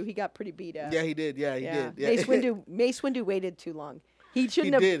Windu. He got pretty beat up. Yeah, he did. Yeah, he did. Yeah. Mace Windu waited too long. He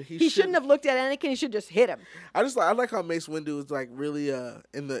shouldn't have. did. He shouldn't have looked at Anakin. He should just hit him. I like how Mace Windu was like really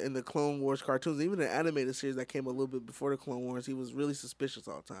in the Clone Wars cartoons, even the animated series that came a little bit before the Clone Wars. He was really suspicious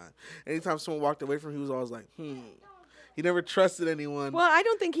all the time. Anytime someone walked away from him, he was always like, He never trusted anyone. Well, I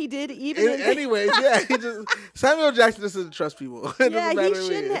don't think he did even. Anyways, Samuel Jackson just doesn't trust people. Yeah, he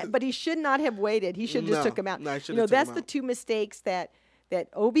shouldn't. But he should not have waited. He should have just took him out. No, he should have that's took him the out. two mistakes that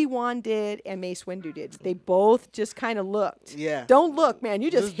Obi-Wan did and Mace Windu did. They both just kind of looked. Yeah. Don't look, man.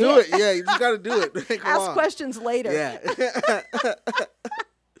 You just do hit. it. Yeah, you just got to do it. Come Ask on. questions later. Yeah.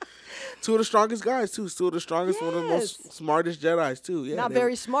 Two of the strongest guys too. Two of the strongest, one of the most smartest Jedis too. Yeah, Not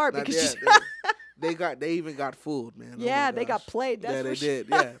very smart because they even got fooled, man. Yeah, Oh my they got gosh. played. That's yeah, for they sure. did.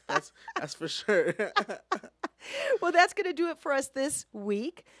 Yeah, that's for sure. Well, that's going to do it for us this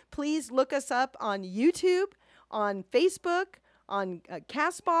week. Please look us up on YouTube, on Facebook, on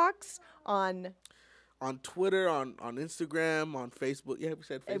Castbox, on Twitter, on Instagram, on Facebook. Yeah, we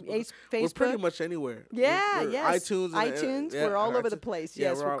said Facebook. Facebook. We're pretty much anywhere. Yeah, we're yes. iTunes. We're all over the place. Yeah,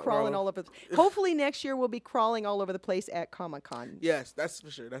 Yes, we're crawling all over. Hopefully next year we'll be crawling all over the place at Comic-Con. Yes, that's for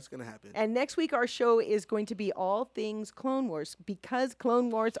sure. That's going to happen. And next week our show is going to be all things Clone Wars. Because Clone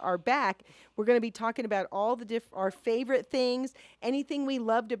Wars are back, we're going to be talking about all the our favorite things, anything we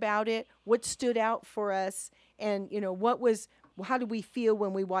loved about it, what stood out for us, and how do we feel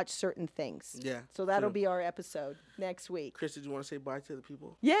when we watch certain things? Yeah. So that'll be our episode next week. Chris, did you want to say bye to the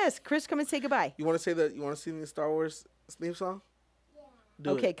people? Yes, Chris, come and say goodbye. You want to sing the Star Wars theme song? Yeah. Do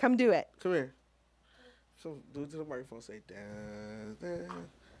okay, it. come do it. Come here. So do it to the microphone. Say da da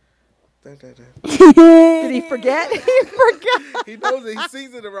da da da. Did he forget? He forgot. He knows it. He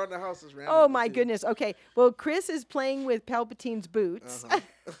sings it around the house. It's random. Oh my goodness. Okay. Well, Chris is playing with Palpatine's boots.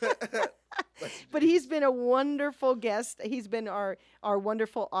 But he's been a wonderful guest. He's been our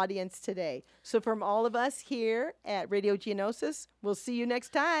wonderful audience today. So from all of us here at Radio Geonosis, we'll see you next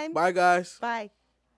time. Bye, guys. Bye.